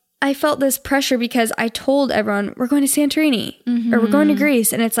like, I felt this pressure because I told everyone we're going to Santorini or we're going to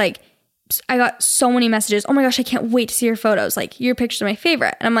Greece. And it's like, I got so many messages. Oh my gosh, I can't wait to see your photos. Like your pictures are my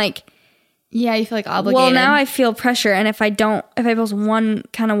favorite. And I'm like, yeah, you feel like obligated. Well, now I feel pressure. And if I post one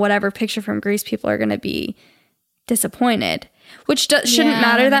kind of whatever picture from Greece, people are going to be disappointed, which shouldn't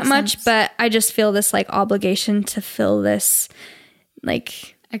matter that much. Sense. But I just feel this like obligation to fill this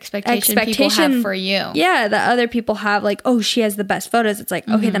like expectation people have for you. Yeah, that other people have like, oh, she has the best photos. It's like,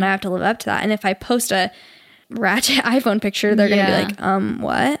 okay, then I have to live up to that. And if I post a ratchet iPhone picture, they're going to be like,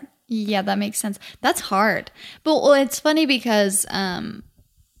 what? Yeah, that makes sense. That's hard. But well, it's funny because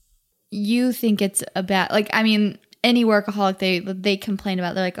you think it's a bad, like, I mean, any workaholic, they complain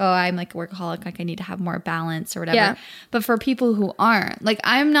about, they're like, oh, I'm like a workaholic, like I need to have more balance or whatever. Yeah. But for people who aren't, like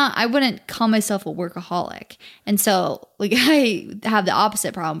I wouldn't call myself a workaholic. And so like I have the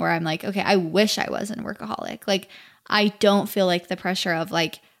opposite problem where I'm like, okay, I wish I wasn't a workaholic. Like I don't feel like the pressure of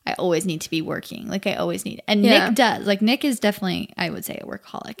like, I always need to be working. Like I always need, and Nick does. Like Nick is definitely, I would say, a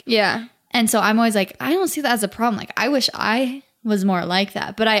workaholic. Yeah. And so I'm always like, I don't see that as a problem. Like I wish I was more like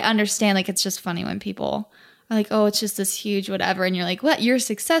that. But I understand, like, it's just funny when people are like, oh, it's just this huge whatever. And you're like, what? You're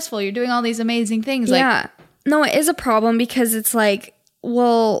successful. You're doing all these amazing things. Yeah. Like, no, it is a problem because it's like,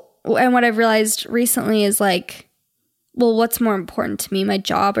 well, and what I've realized recently is like, well, what's more important to me, my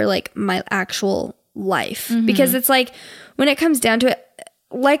job or like my actual life? Because it's like, when it comes down to it,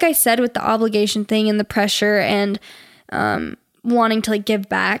 like I said, with the obligation thing and the pressure and wanting to like give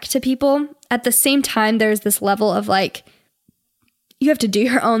back to people, at the same time, there's this level of like, you have to do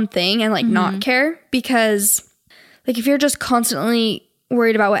your own thing and like not care, because like if you're just constantly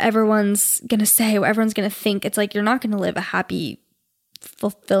worried about what everyone's gonna say, what everyone's gonna think, it's like you're not gonna live a happy,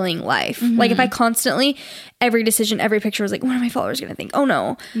 fulfilling life. Like if I constantly, every decision, every picture was like, what are my followers gonna think? Oh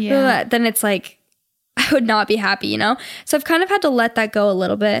no. Yeah. Then it's like, I would not be happy, you know? So I've kind of had to let that go a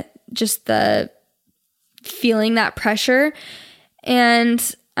little bit, just the feeling that pressure.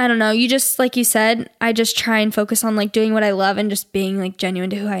 And I don't know, you just, like you said, I just try and focus on like doing what I love and just being like genuine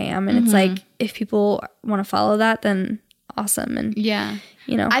to who I am. And it's like, if people want to follow that, then awesome. And yeah,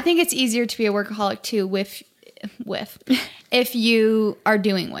 you know, I think it's easier to be a workaholic too with if you are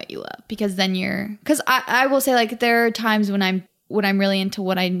doing what you love, because then because I will say, like, there are times when I'm really into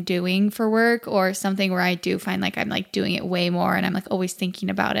what I'm doing for work or something where I do find like I'm like doing it way more and I'm like always thinking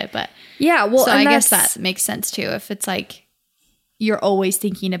about it. But yeah, well, so I guess that makes sense too. If it's like you're always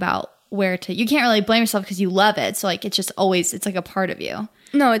thinking about where to, you can't really blame yourself because you love it. So like it's just always, it's like a part of you.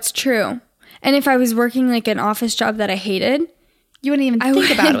 No, it's true. And if I was working like an office job that I hated, you wouldn't even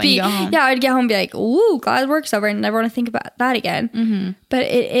think about it when you go home. Yeah, I'd get home and be like, ooh, glad work's over, and never want to think about that again. But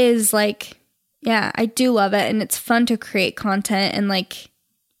it is like, Yeah, I do love it. And it's fun to create content and like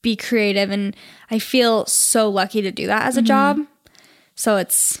be creative. And I feel so lucky to do that as a job. So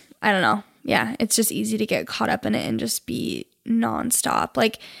it's, I don't know. Yeah, it's just easy to get caught up in it and just be nonstop.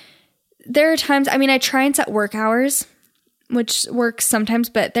 Like there are times, I mean, I try and set work hours, which works sometimes,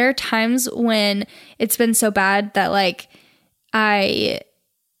 but there are times when it's been so bad that like I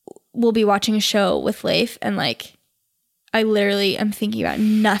will be watching a show with Leif and like I literally am thinking about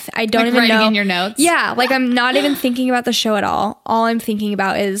nothing. I don't even know. Writing in your notes? Yeah, like I'm not even thinking about the show at all. All I'm thinking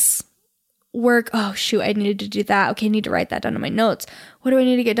about is work. Oh, shoot, I needed to do that. Okay, I need to write that down in my notes. What do I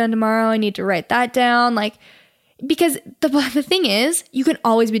need to get done tomorrow? I need to write that down. Like, because the thing is, you can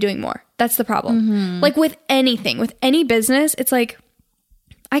always be doing more. That's the problem. Like with anything, with any business, it's like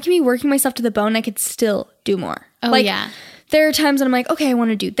I can be working myself to the bone and I could still do more. Oh, like, yeah. There are times when I'm like, okay, I want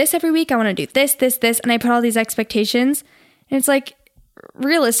to do this every week. I want to do this. And I put all these expectations. And it's like,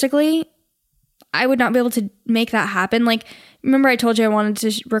 realistically, I would not be able to make that happen. Like, remember I told you I wanted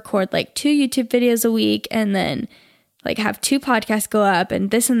to record like 2 YouTube videos a week and then like have 2 podcasts go up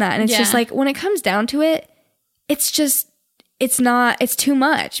and this and that. And it's just like, when it comes down to it, it's too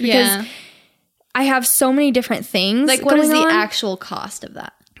much because I have so many different things. Like, what is the actual cost of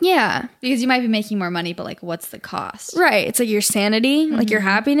that? Yeah. Because you might be making more money, but like, what's the cost? Right. It's like your sanity, like your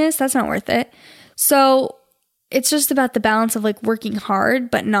happiness. That's not worth it. So it's just about the balance of like working hard,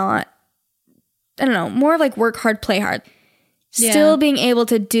 but not, I don't know, more of like work hard, play hard. Still being able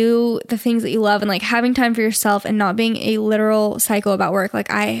to do the things that you love and like having time for yourself and not being a literal psycho about work.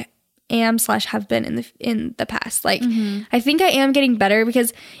 Like I am/have been in the past. Like I think I am getting better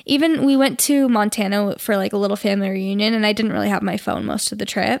because even we went to Montana for like a little family reunion and I didn't really have my phone most of the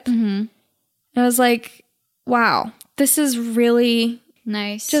trip. And I was like, wow, this is really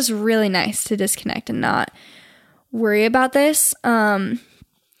nice. Just really nice to disconnect and not worry about this.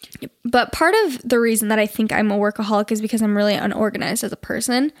 But part of the reason that I think I'm a workaholic is because I'm really unorganized as a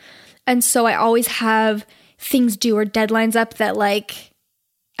person. And so I always have things due or deadlines up that like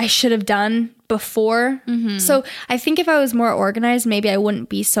I should have done before. So I think if I was more organized, maybe I wouldn't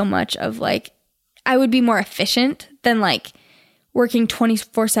be so much of like, I would be more efficient than like working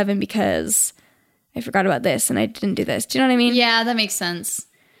 24/7 because I forgot about this and I didn't do this. Do you know what I mean? Yeah, that makes sense.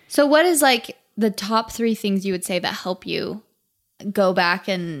 So what is like the top 3 things you would say that help you go back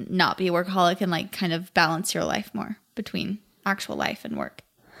and not be a workaholic and like kind of balance your life more between actual life and work?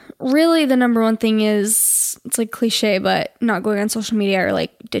 Really, the number one thing is, it's like cliche, but not going on social media or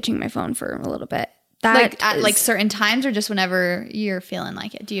like ditching my phone for a little bit. That like at like certain times or just whenever you're feeling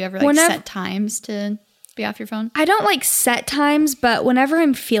like it? Do you ever like set times to be off your phone? I don't like set times, but whenever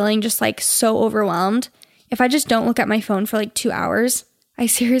I'm feeling just like so overwhelmed, if I just don't look at my phone for like 2 hours, I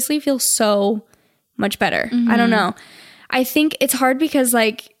seriously feel so much better. I don't know. I think it's hard because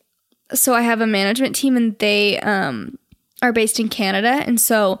like, so I have a management team and they are based in Canada. And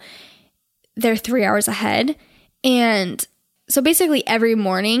so they're 3 hours ahead. And so basically every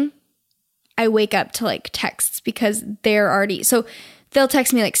morning I wake up to like texts because they're already, so they'll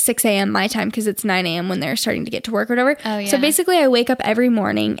text me like 6 a.m. my time because it's 9 a.m. when they're starting to get to work or whatever. Oh, yeah. So basically I wake up every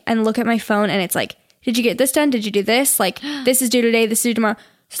morning and look at my phone and it's like, did you get this done? Did you do this? Like this is due today. This is due tomorrow.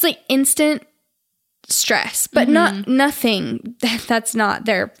 So it's like instant stress, but nothing that's not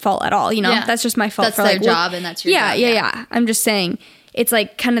their fault at all, you know. That's just my fault. That's for their job and that's your job. Yeah. I'm just saying it's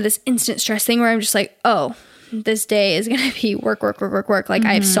like kind of this instant stress thing where I'm just like, oh, this day is gonna be work. Like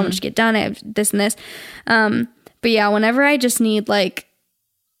I have so much to get done. I have this and this. But yeah, whenever I just need like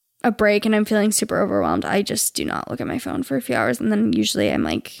a break and I'm feeling super overwhelmed, I just do not look at my phone for a few hours, and then usually I'm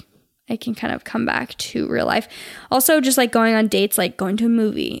like, I can kind of come back to real life. Also, just like going on dates, like going to a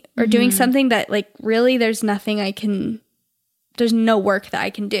movie or doing something that like really there's no work that I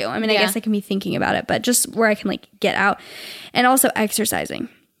can do. I mean, I guess I can be thinking about it, but just where I can like get out. And also exercising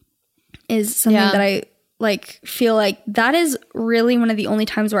is something that I like feel like that is really one of the only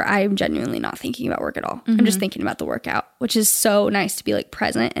times where I am genuinely not thinking about work at all. I'm just thinking about the workout, which is so nice to be like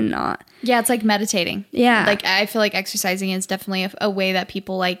present and not. Yeah, it's like meditating. Yeah. Like I feel like exercising is definitely a way that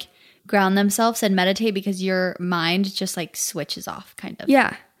people like ground themselves and meditate because your mind just like switches off kind of.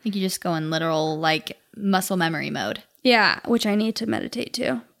 Yeah. Like you just go in literal like muscle memory mode. Yeah, which I need to meditate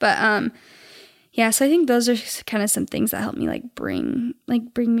too. But yeah, so I think those are kind of some things that help me like bring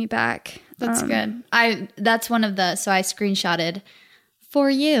me back. That's good. That's one of the, so I screenshotted for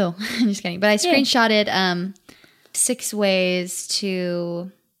you. I'm just kidding. But I screenshotted 6 ways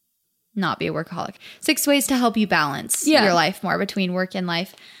to not be a workaholic. 6 ways to help you balance your life more between work and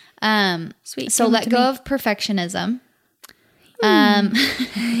life. Sweet. So let go of perfectionism.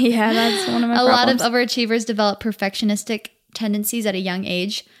 Yeah, that's one of my problems. A lot of overachievers develop perfectionistic tendencies at a young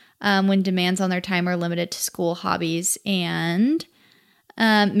age. when demands on their time are limited to school, hobbies, and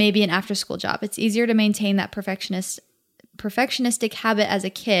maybe an after-school job. It's easier to maintain that perfectionistic habit as a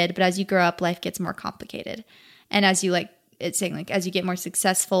kid, but as you grow up, life gets more complicated. And as you it's saying like as you get more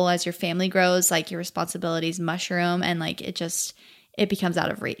successful, as your family grows, like your responsibilities mushroom, and like it becomes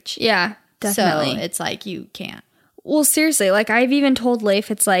out of reach. Yeah, definitely. So it's like you can't. Well, seriously, like I've even told Leif,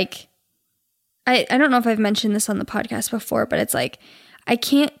 it's like I don't know if I've mentioned this on the podcast before, but it's like I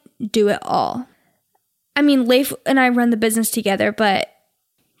can't do it all. I mean, Leif and I run the business together, but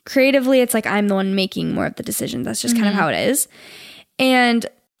creatively, it's like I'm the one making more of the decisions. That's just kind of how it is. And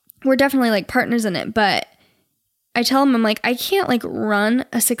we're definitely like partners in it, but I tell him, I'm like, I can't like run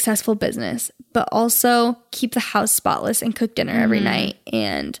a successful business, but also keep the house spotless and cook dinner every night.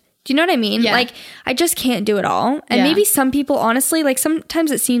 And do you know what I mean? Yeah. Like, I just can't do it all. And maybe some people, honestly, like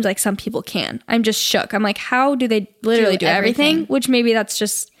sometimes it seems like some people can. I'm just shook. I'm like, how do they literally do everything? Which maybe that's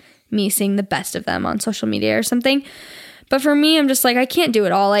just me seeing the best of them on social media or something. But for me, I'm just like, I can't do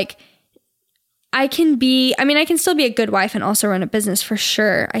it all. Like, I can still be a good wife and also run a business for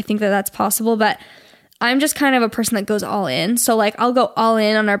sure. I think that that's possible, but I'm just kind of a person that goes all in. So like I'll go all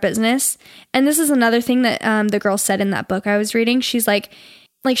in on our business. And this is another thing that the girl said in that book I was reading. She's like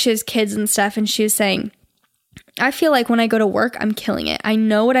she has kids and stuff. And she was saying, I feel like when I go to work, I'm killing it. I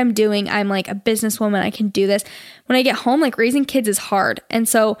know what I'm doing. I'm like a businesswoman. I can do this. When I get home, like raising kids is hard. And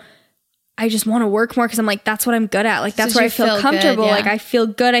so I just want to work more because I'm like, that's what I'm good at. Like that's where I feel comfortable. Good, yeah. Like I feel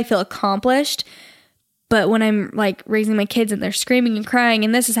good. I feel accomplished. But when I'm like raising my kids and they're screaming and crying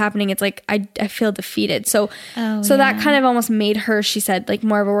and this is happening, it's like I feel defeated. So that kind of almost made her, she said, like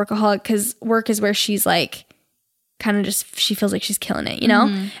more of a workaholic, because work is where she's like kind of just, she feels like she's killing it, you know?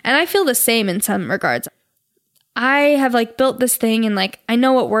 And I feel the same in some regards. I have like built this thing and like I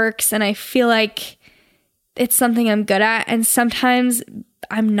know what works and I feel like it's something I'm good at. And sometimes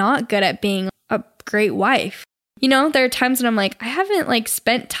I'm not good at being a great wife. You know, there are times when I'm like, I haven't like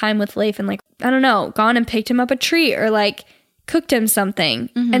spent time with Leif and like, I don't know, gone and picked him up a treat or like cooked him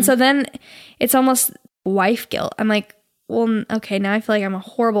something. And so then it's almost wife guilt. I'm like, well, okay, now I feel like I'm a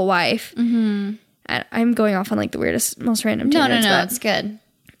horrible wife. I'm going off on like the weirdest, most random tangents. No, it's good.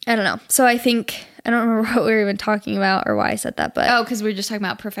 I don't know. So I think, I don't remember what we were even talking about or why I said that, but. Because we were just talking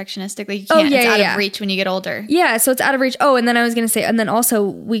about perfectionistic. Like you can't, it's out of reach when you get older. Yeah, so it's out of reach. Oh, and then I was going to say, and then also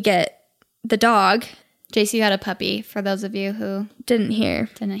we get the dog. Jaci had a puppy, for those of you who didn't hear.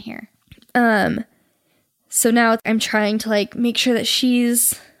 So now I'm trying to like make sure that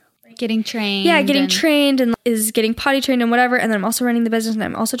she's getting trained. Yeah, getting trained and is getting potty trained and whatever. And then I'm also running the business and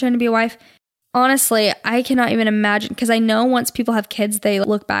I'm also trying to be a wife. Honestly, I cannot even imagine, because I know once people have kids, they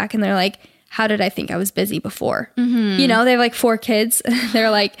look back and they're like, how did I think I was busy before? You know, they have like 4 kids.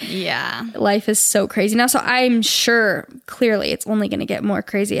 They're like, yeah, life is so crazy now. So I'm sure clearly it's only going to get more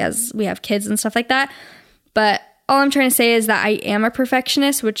crazy as we have kids and stuff like that. But all I'm trying to say is that I am a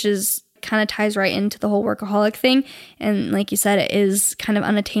perfectionist, which is kind of ties right into the whole workaholic thing. And like you said, it is kind of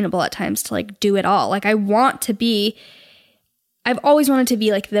unattainable at times to like do it all. Like I've always wanted to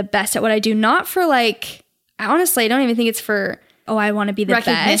be like the best at what I do. Not for like, honestly, I don't even think it's for, I want to be the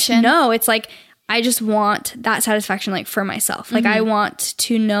best. No, it's like, I just want that satisfaction like for myself. Like I want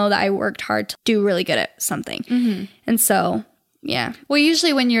to know that I worked hard to do really good at something. And so, yeah. Well,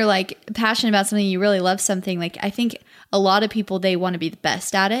 usually when you're like passionate about something, you really love something, like I think a lot of people, they want to be the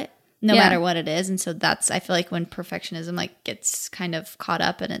best at it no matter what it is. And so I feel like when perfectionism like gets kind of caught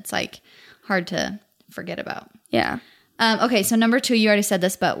up and it's like hard to forget about. Yeah. Okay. So number 2, you already said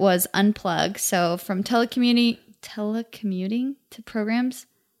this, but was unplug. So from telecommuting to programs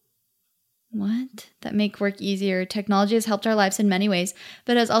that make work easier, technology has helped our lives in many ways,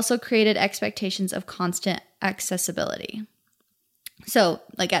 but has also created expectations of constant accessibility. So,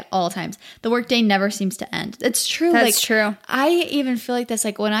 like at all times, the workday never seems to end. It's true. That's true. I even feel like this,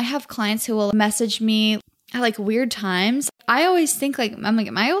 like when I have clients who will message me at like weird times, I always think like, I'm like,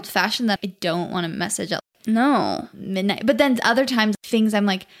 am I old fashioned that I don't want to message at midnight? But then other times, things I'm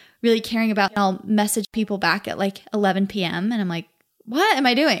like really caring about, I'll message people back at like 11 p.m. and I'm like, what am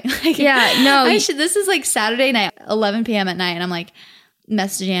I doing? Like, this is like Saturday night, 11 p.m. at night. And I'm like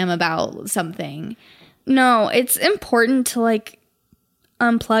messaging him about something. No, it's important to like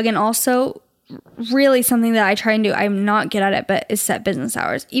unplug, and also really something that I try and do, I'm not good at it, but is set business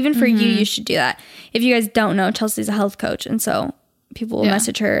hours. Even for you should do that. If you guys don't know, Chelsea's a health coach, and so people will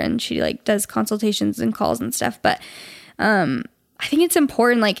message her and she like does consultations and calls and stuff. But I think it's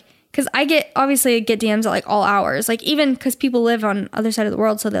important, like, because I get DMs at like all hours, like even because people live on other side of the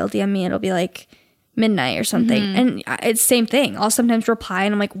world, so they'll DM me and it'll be like midnight or something. And it's same thing. I'll sometimes reply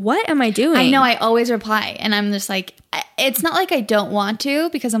and I'm like, what am I doing? I know, I always reply and I'm just like, it's not like I don't want to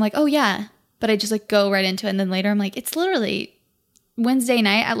because I'm like, oh yeah, but I just like go right into it. And then later I'm like, it's literally Wednesday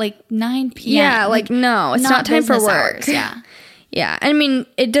night at like 9 p.m. Yeah, like no, it's not time for work. Hours. Yeah. Yeah. I mean,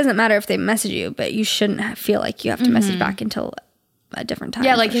 it doesn't matter if they message you, but you shouldn't feel like you have to message back until a different time.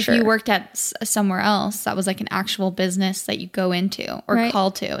 Yeah, like if you worked at somewhere else that was like an actual business that you go into or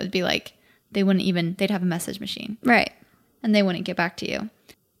call to, it'd be like, they'd have a message machine. Right. And they wouldn't get back to you.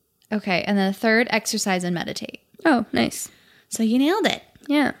 Okay. And then the third, exercise and meditate. Oh, nice. So you nailed it.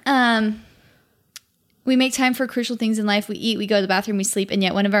 Yeah. We make time for crucial things in life. We eat, we go to the bathroom, we sleep. And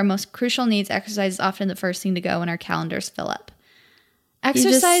yet one of our most crucial needs, exercise, is often the first thing to go when our calendars fill up. Exercise.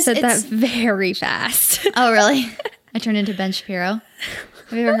 You just said that very fast. Oh, really? I turned into Ben Shapiro.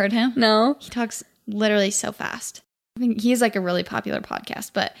 Have you ever heard him? No. He talks literally so fast. I mean, he's like a really popular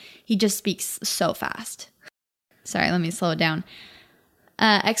podcast, but he just speaks so fast. Sorry, let me slow it down.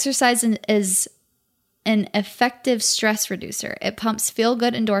 Exercise is an effective stress reducer. It pumps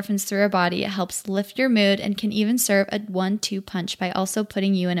feel-good endorphins through our body. It helps lift your mood and can even serve a 1-2 punch by also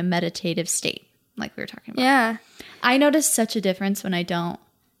putting you in a meditative state, like we were talking about. Yeah. I notice such a difference when I don't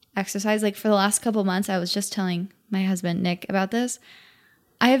exercise. Like for the last couple months, I was just telling my husband, Nick, about this.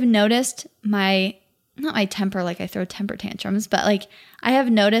 I have noticed not my temper, like I throw temper tantrums, but like I have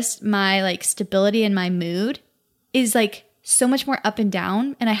noticed my like stability in my mood is like so much more up and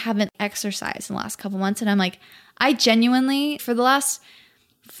down, and I haven't exercised in the last couple months. And I'm like, I genuinely, for the last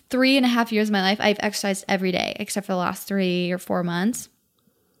 3.5 years of my life, I've exercised every day except for the last 3 or 4 months.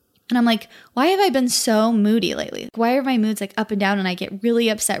 And I'm like, why have I been so moody lately? Why are my moods like up and down and I get really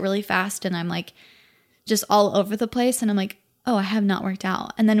upset really fast and I'm like just all over the place? And I'm like, oh, I have not worked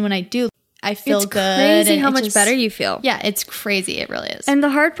out. And then when I do, I feel it's good. It's crazy how much better you feel. Yeah, it's crazy. It really is. And the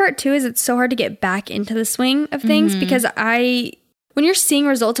hard part too is it's so hard to get back into the swing of things because when you're seeing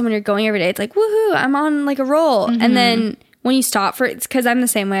results and when you're going every day, it's like, woohoo, I'm on like a roll. And then when you stop it's because I'm the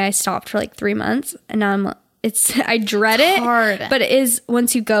same way. I stopped for like 3 months and now I dread it. Hard. But it is,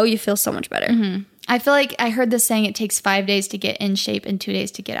 once you go, you feel so much better. I feel like I heard this saying, it takes 5 days to get in shape and 2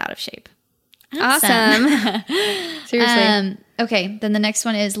 days to get out of shape. Awesome. Seriously. Okay, then the next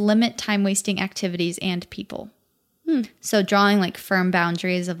one is limit time-wasting activities and people. So drawing like firm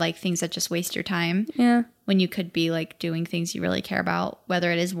boundaries of like things that just waste your time. Yeah. When you could be like doing things you really care about,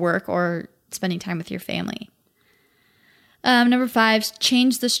 whether it is work or spending time with your family. Number 5,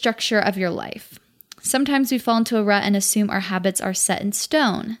 change the structure of your life. Sometimes we fall into a rut and assume our habits are set in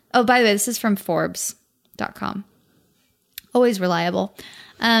stone. Oh, by the way, this is from Forbes.com. Always reliable.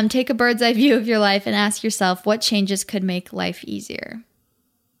 Take a bird's eye view of your life and ask yourself what changes could make life easier.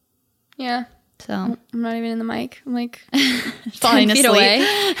 Yeah. So I'm not even in the mic. I'm like falling 10 feet asleep.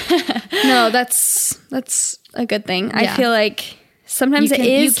 Away. No, that's a good thing. Yeah. I feel like sometimes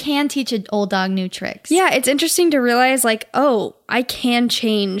you can teach an old dog new tricks. Yeah, it's interesting to realize like, oh, I can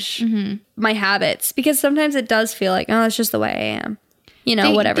change my habits because sometimes it does feel like, oh, that's just the way I am. You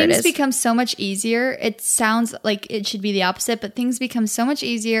know, whatever it is. Things become so much easier. It sounds like it should be the opposite, but things become so much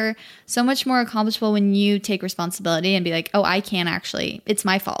easier, so much more accomplishable when you take responsibility and be like, oh, I can actually, it's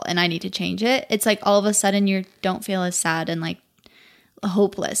my fault and I need to change it. It's like all of a sudden you don't feel as sad and like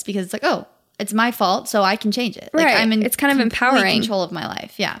hopeless because it's like, oh, it's my fault, so I can change it. Like right. It's kind of empowering. Control of my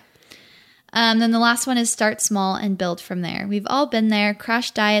life. Yeah. Then the last one is start small and build from there. We've all been there.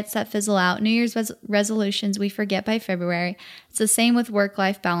 Crash diets that fizzle out. New Year's resolutions we forget by February. It's the same with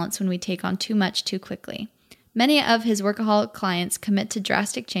work-life balance when we take on too much too quickly. Many of his workaholic clients commit to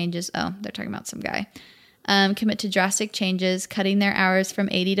drastic changes. Oh, they're talking about some guy. Commit to drastic changes, cutting their hours from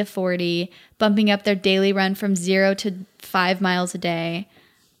 80 to 40, bumping up their daily run from 0 to 5 miles a day.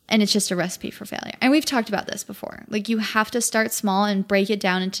 And it's just a recipe for failure. And we've talked about this before. Like you have to start small and break it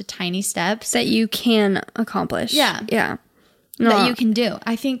down into tiny steps. That you can accomplish. Yeah. Yeah. That you can do.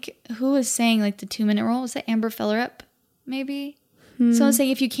 I think, who was saying like the 2-minute rule? Was that Amber Fillerup? Maybe? Someone's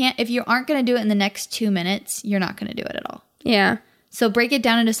saying if you aren't going to do it in the next 2 minutes, you're not going to do it at all. Yeah. So break it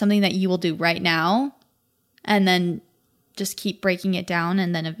down into something that you will do right now. And then just keep breaking it down.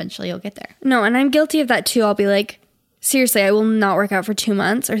 And then eventually you'll get there. No, and I'm guilty of that too. I'll be like, seriously, I will not work out for 2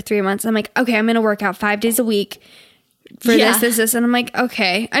 months or 3 months. I'm like, okay, I'm going to work out 5 days a week for this. And I'm like,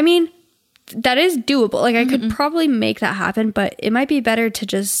 okay. I mean, that is doable. Like I could probably make that happen, but it might be better to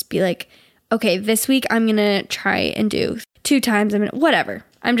just be like, okay, this week I'm going to try and do 2 times. Whatever.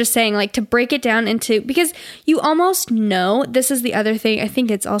 I'm just saying like to break it down into, because you almost know, this is the other thing, I think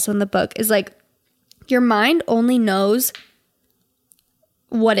it's also in the book, is like your mind only knows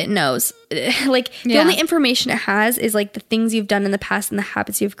what it knows. Like the only information it has is like the things you've done in the past and the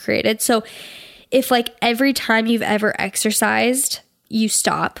habits you've created. So if like every time you've ever exercised, you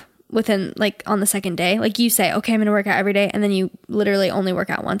stop within like on the second day, like you say, okay, I'm going to work out every day. And then you literally only work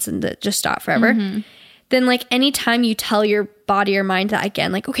out once and just stop forever. Then like anytime you tell your body or mind that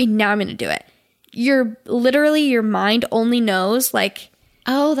again, like, okay, now I'm going to do it. Your mind only knows like,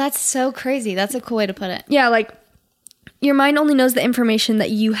 oh, that's so crazy. That's a cool way to put it. Yeah. Like your mind only knows the information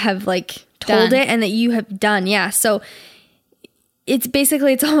that you have like told it and that you have done. Yeah. So it's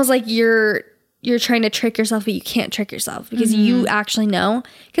basically, it's almost like you're trying to trick yourself, but you can't trick yourself because you actually know.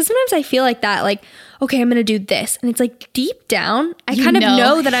 Because sometimes I feel like that, like, okay, I'm going to do this. And it's like deep down, I kind of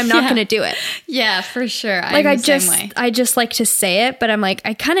know that I'm not going to do it. Yeah, for sure. Like I just like to say it, but I'm like,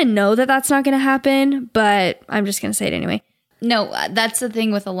 I kind of know that that's not going to happen, but I'm just going to say it anyway. No, that's the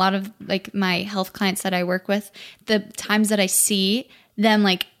thing with a lot of like my health clients that I work with. The times that I see them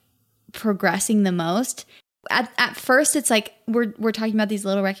like progressing the most, at first it's like we're talking about these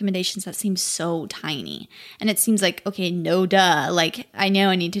little recommendations that seem so tiny, and it seems like, okay, no duh, like I know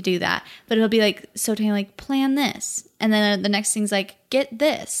I need to do that, but it'll be like so tiny, like plan this, and then the next thing's like get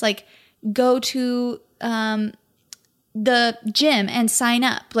this, like go to the gym and sign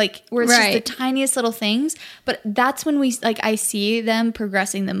up, like where it's just the tiniest little things. But that's when we like I see them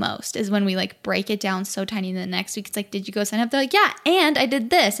progressing the most, is when we like break it down so tiny. And the next week it's like, did you go sign up? They're like, yeah, and I did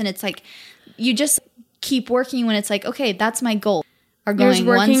this. And it's like you just keep working when it's like, okay, that's my goal, or going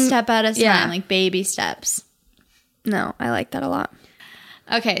one step at a time, like baby steps. No, I like that a lot.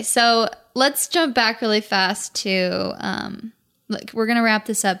 Okay, so let's jump back really fast to like we're gonna wrap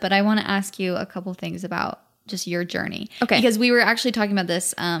this up, but I want to ask you a couple things about just your journey. Okay. Because we were actually talking about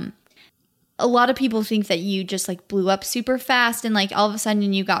this. A lot of people think that you just like blew up super fast and like all of a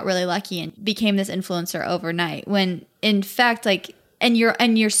sudden you got really lucky and became this influencer overnight, when in fact like and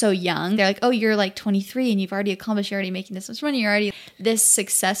you're so young. They're like, oh, you're like 23 and you've already accomplished, you're already making this much money, you're already this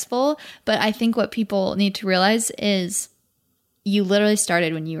successful. But I think what people need to realize is you literally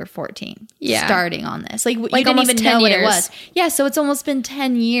started when you were 14. Yeah. Starting on this. Like you didn't even know what it was. Yeah, so it's almost been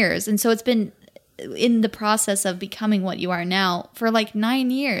 10 years. And so it's been in the process of becoming what you are now for like 9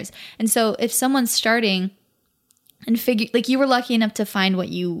 years. And so if someone's starting and figure, like you were lucky enough to find what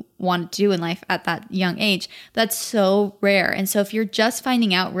you wanted to do in life at that young age, that's so rare. And so if you're just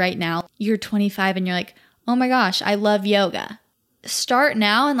finding out right now, you're 25 and you're like, oh my gosh, I love yoga. Start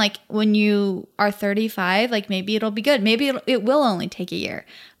now, and like when you are 35, like maybe it'll be good. Maybe it will only take a year.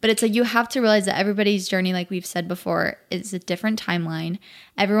 But it's like you have to realize that everybody's journey, like we've said before, is a different timeline.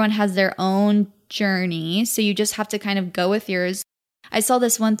 Everyone has their own journey. So you just have to kind of go with yours. I saw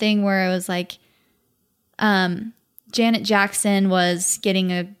this one thing where it was like Janet Jackson was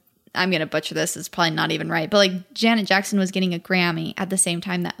getting I'm going to butcher this, it's probably not even right, but like Janet Jackson was getting a Grammy at the same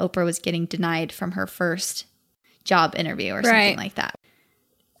time that Oprah was getting denied from her first job interview or something like that.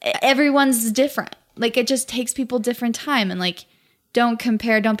 Everyone's different. Like it just takes people different time, and like don't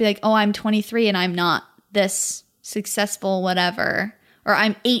compare. Don't be like, oh, I'm 23 and I'm not this successful, whatever. Or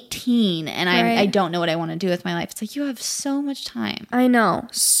I'm 18 and I don't know what I want to do with my life. It's like you have so much time. I know.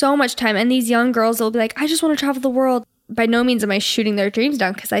 So much time. And these young girls will be like, I just want to travel the world. By no means am I shooting their dreams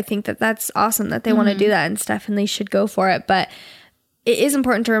down, because I think that that's awesome that they want to do that and stuff, and they should go for it. But it is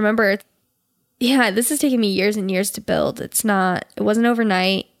important to remember, yeah, this has taken me years and years to build. It wasn't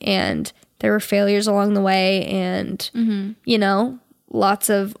overnight, and there were failures along the way, and, you know, lots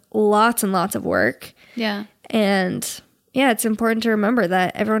and lots of work. Yeah. And yeah, it's important to remember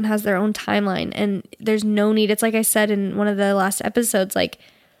that everyone has their own timeline, and there's no need. It's like I said in one of the last episodes, like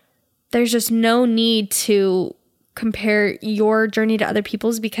there's just no need to compare your journey to other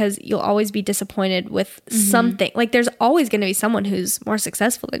people's, because you'll always be disappointed with something. Like there's always going to be someone who's more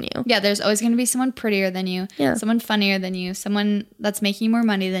successful than you. Yeah, there's always going to be someone prettier than you, someone funnier than you, someone that's making more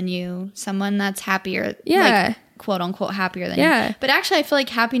money than you, someone that's happier, like quote unquote happier than you. But actually I feel like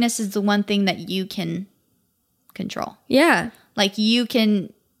happiness is the one thing that you can control. Yeah. Like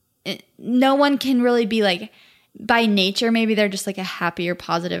no one can really be like, by nature, maybe they're just like a happier,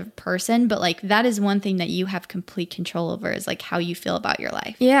 positive person, but like that is one thing that you have complete control over, is like how you feel about your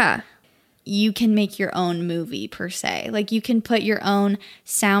life. Yeah. You can make your own movie per se. Like you can put your own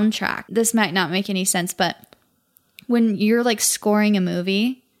soundtrack. This might not make any sense, but when you're like scoring a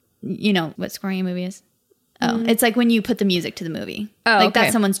movie, you know what scoring a movie is? Oh, it's like when you put the music to the movie. Oh, like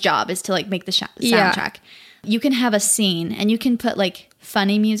that's someone's job, is to like make the soundtrack. Yeah. You can have a scene and you can put like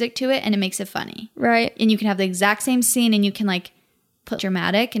funny music to it and it makes it funny. Right. And you can have the exact same scene and you can like put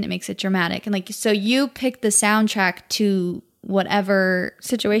dramatic and it makes it dramatic. And like, so you pick the soundtrack to whatever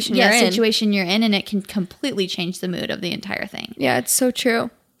situation you're in, and it can completely change the mood of the entire thing. Yeah, it's so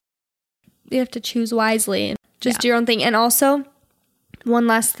true. You have to choose wisely and just do your own thing. And also, one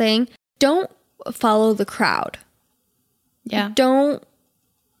last thing, don't follow the crowd. Yeah. Don't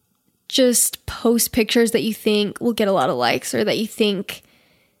just post pictures that you think will get a lot of likes or that you think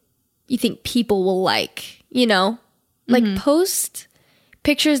people will like, you know? Like post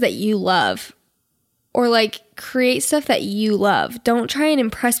pictures that you love or like create stuff that you love. Don't try and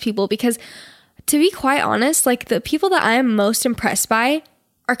impress people because to be quite honest, like the people that I am most impressed by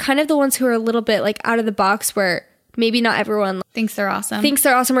are kind of the ones who are a little bit like out of the box where maybe not everyone thinks they're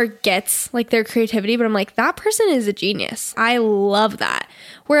awesome or gets like their creativity, but I'm like, that person is a genius. I love that.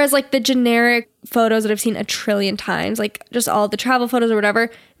 Whereas like the generic photos that I've seen a trillion times, like just all the travel photos or whatever,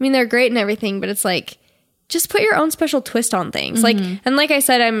 I mean, they're great and everything, but it's like, just put your own special twist on things. Like, and like I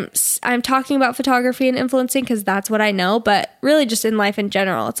said, I'm talking about photography and influencing because that's what I know, but really just in life in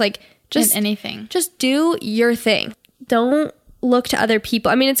general, it's like, just anything. Just do your thing. Don't look to other people.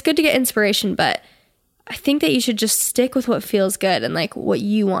 I mean, it's good to get inspiration, but I think that you should just stick with what feels good and like what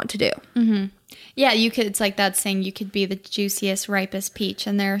you want to do. Mm-hmm. Yeah, you could. It's like that saying, you could be the juiciest, ripest peach,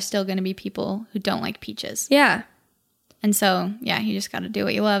 and there are still going to be people who don't like peaches. Yeah. And so, yeah, you just got to do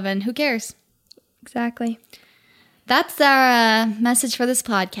what you love, and who cares? Exactly. That's our message for this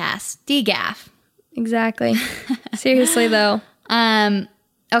podcast. DGAF. Exactly. Seriously, though.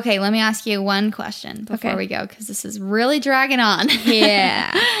 Okay, let me ask you one question before we go, because this is really dragging on.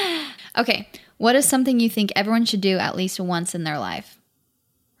 Yeah. Okay, what is something you think everyone should do at least once in their life?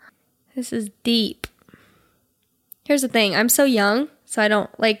 This is deep. Here's the thing. I'm so young, so I feel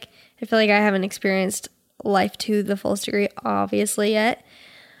like I haven't experienced life to the fullest degree, obviously, yet.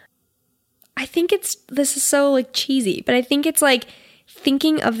 I think this is so like cheesy, but I think it's like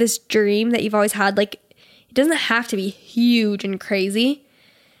thinking of this dream that you've always had. Like, it doesn't have to be huge and crazy,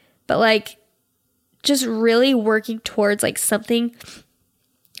 but like just really working towards like something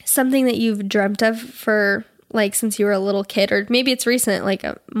that you've dreamt of for like since you were a little kid, or maybe it's recent, like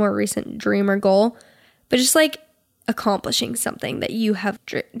a more recent dream or goal, but just like accomplishing something that you have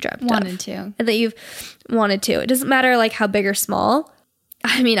wanted to, and that you've wanted to. It doesn't matter like how big or small.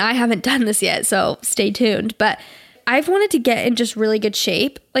 I mean, I haven't done this yet, so stay tuned, but I've wanted to get in just really good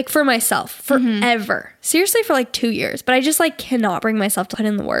shape, like for myself, forever. Seriously, for like 2 years, but I just like cannot bring myself to put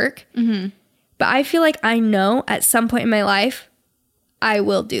in the work. But I feel like I know at some point in my life, I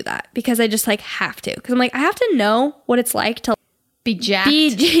will do that because I just like have to. Because I'm like, I have to know what it's like to be jacked.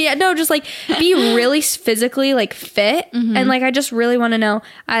 Just like be really physically like fit. And like, I just really want to know,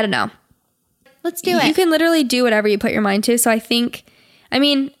 I don't know. Let's do it. You can literally do whatever you put your mind to. So I think, I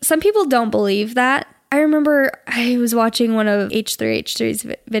mean, some people don't believe that. I remember I was watching one of H3H3's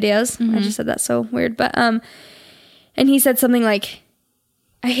videos. I just said that so weird. But, and he said something like,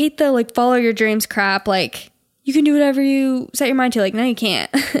 I hate the like follow your dreams crap. Like, you can do whatever you set your mind to. Like, no, you can't.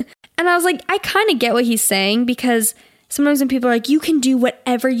 And I was like, I kind of get what he's saying, because sometimes when people are like, you can do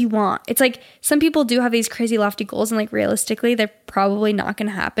whatever you want, it's like some people do have these crazy lofty goals and like realistically, they're probably not going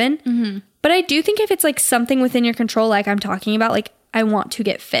to happen. But I do think if it's like something within your control, like I'm talking about, like I want to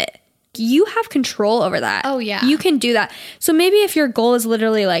get fit, you have control over that. Oh, yeah. You can do that. So maybe if your goal is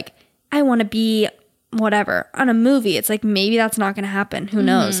literally like, I want to be whatever on a movie, it's like maybe that's not going to happen. Who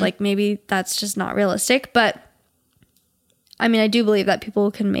knows? Like maybe that's just not realistic. But I mean, I do believe that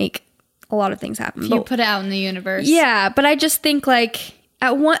people can make a lot of things happen. If you put it out in the universe. Yeah, but I just think like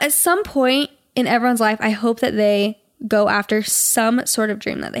at some point in everyone's life, I hope that they go after some sort of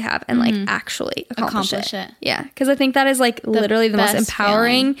dream that they have and like actually accomplish it. Yeah, because I think that is like literally the most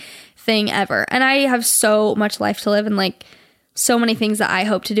empowering thing ever. And I have so much life to live and like so many things that I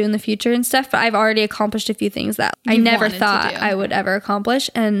hope to do in the future and stuff. But I've already accomplished a few things that I never thought I would ever accomplish.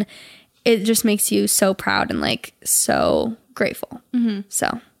 And it just makes you so proud and like so grateful.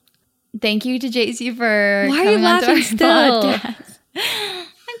 So thank you to Jaci for Why are you laughing still? Podcast.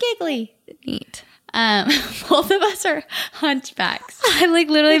 I'm giggly. Neat. Both of us are hunchbacks. I like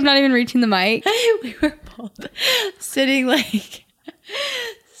literally am not even reaching the mic. We were both sitting like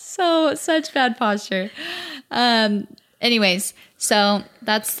such bad posture. Anyways, so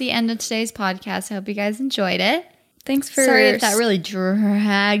that's the end of today's podcast. I hope you guys enjoyed it. Thanks for... Sorry if that really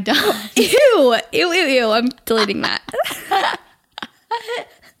dragged on. Ew. I'm deleting that.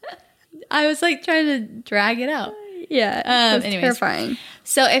 I was like trying to drag it out. Yeah. Anyways. Terrifying.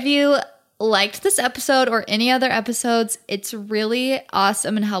 So if you liked this episode or any other episodes, it's really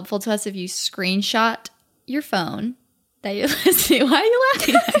awesome and helpful to us if you screenshot your phone that you're listening. Why are you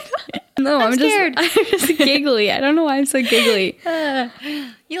laughing? No, I'm scared. I'm just giggly. I don't know why I'm so giggly.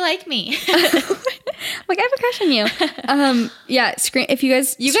 You like me. Like I have a crush on you. Yeah. If you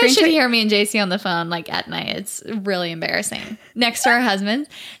guys should hear me and Jaci on the phone like at night. It's really embarrassing. Next to our husbands.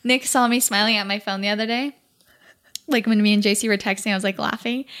 Nick saw me smiling at my phone the other day. like when me and Jaci were texting, I was like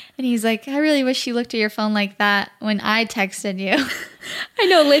laughing. And he's like, I really wish you looked at your phone like that when I texted you. I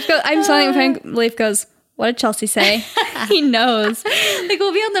know. Leif goes, I'm telling you, Leif goes, what did Chelsea say? He knows. Like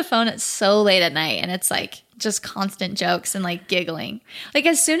we'll be on the phone at so late at night and it's like just constant jokes and like giggling. Like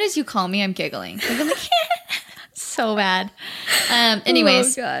as soon as you call me, I'm giggling. Like I'm like, so bad.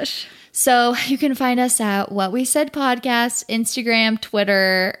 Anyways. Oh gosh. So you can find us at What We Said Podcast, Instagram,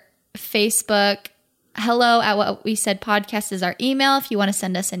 Twitter, Facebook. Hello at What We Said Podcast is our email. If you want to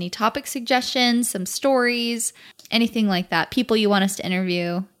send us any topic suggestions, some stories, anything like that, people you want us to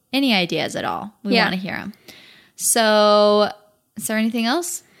interview, any ideas at all, we want to hear them. So is there anything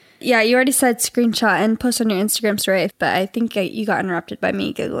else? Yeah, you already said screenshot and post on your Instagram story, but I think you got interrupted by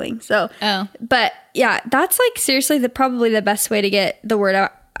me giggling. So, but yeah, that's like seriously probably the best way to get the word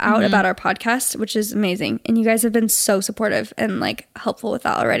out about our podcast, which is amazing. And you guys have been so supportive and like helpful with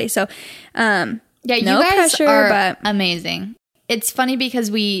that already. So, yeah, you guys are amazing. It's funny because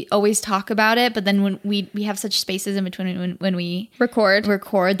we always talk about it, but then when we have such spaces in between when we record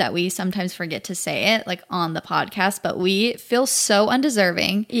that we sometimes forget to say it like on the podcast, but we feel so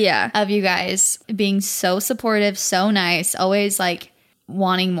undeserving of you guys being so supportive, so nice, always like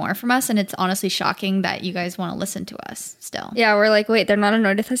wanting more from us. And it's honestly shocking that you guys want to listen to us still. Yeah, we're like, wait, they're not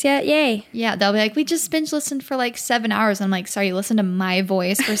annoyed with us yet? Yay. Yeah, they'll be like, we just binge listened for like 7 hours. I'm like, sorry, you listened to my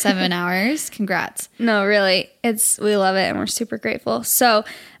voice for 7 hours? Congrats. No, really. We love it and we're super grateful. So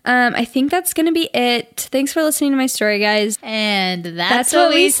I think that's going to be it. Thanks for listening to my story, guys. And that's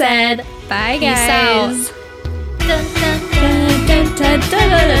what we said. Bye, guys. Peace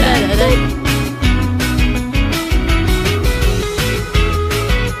out.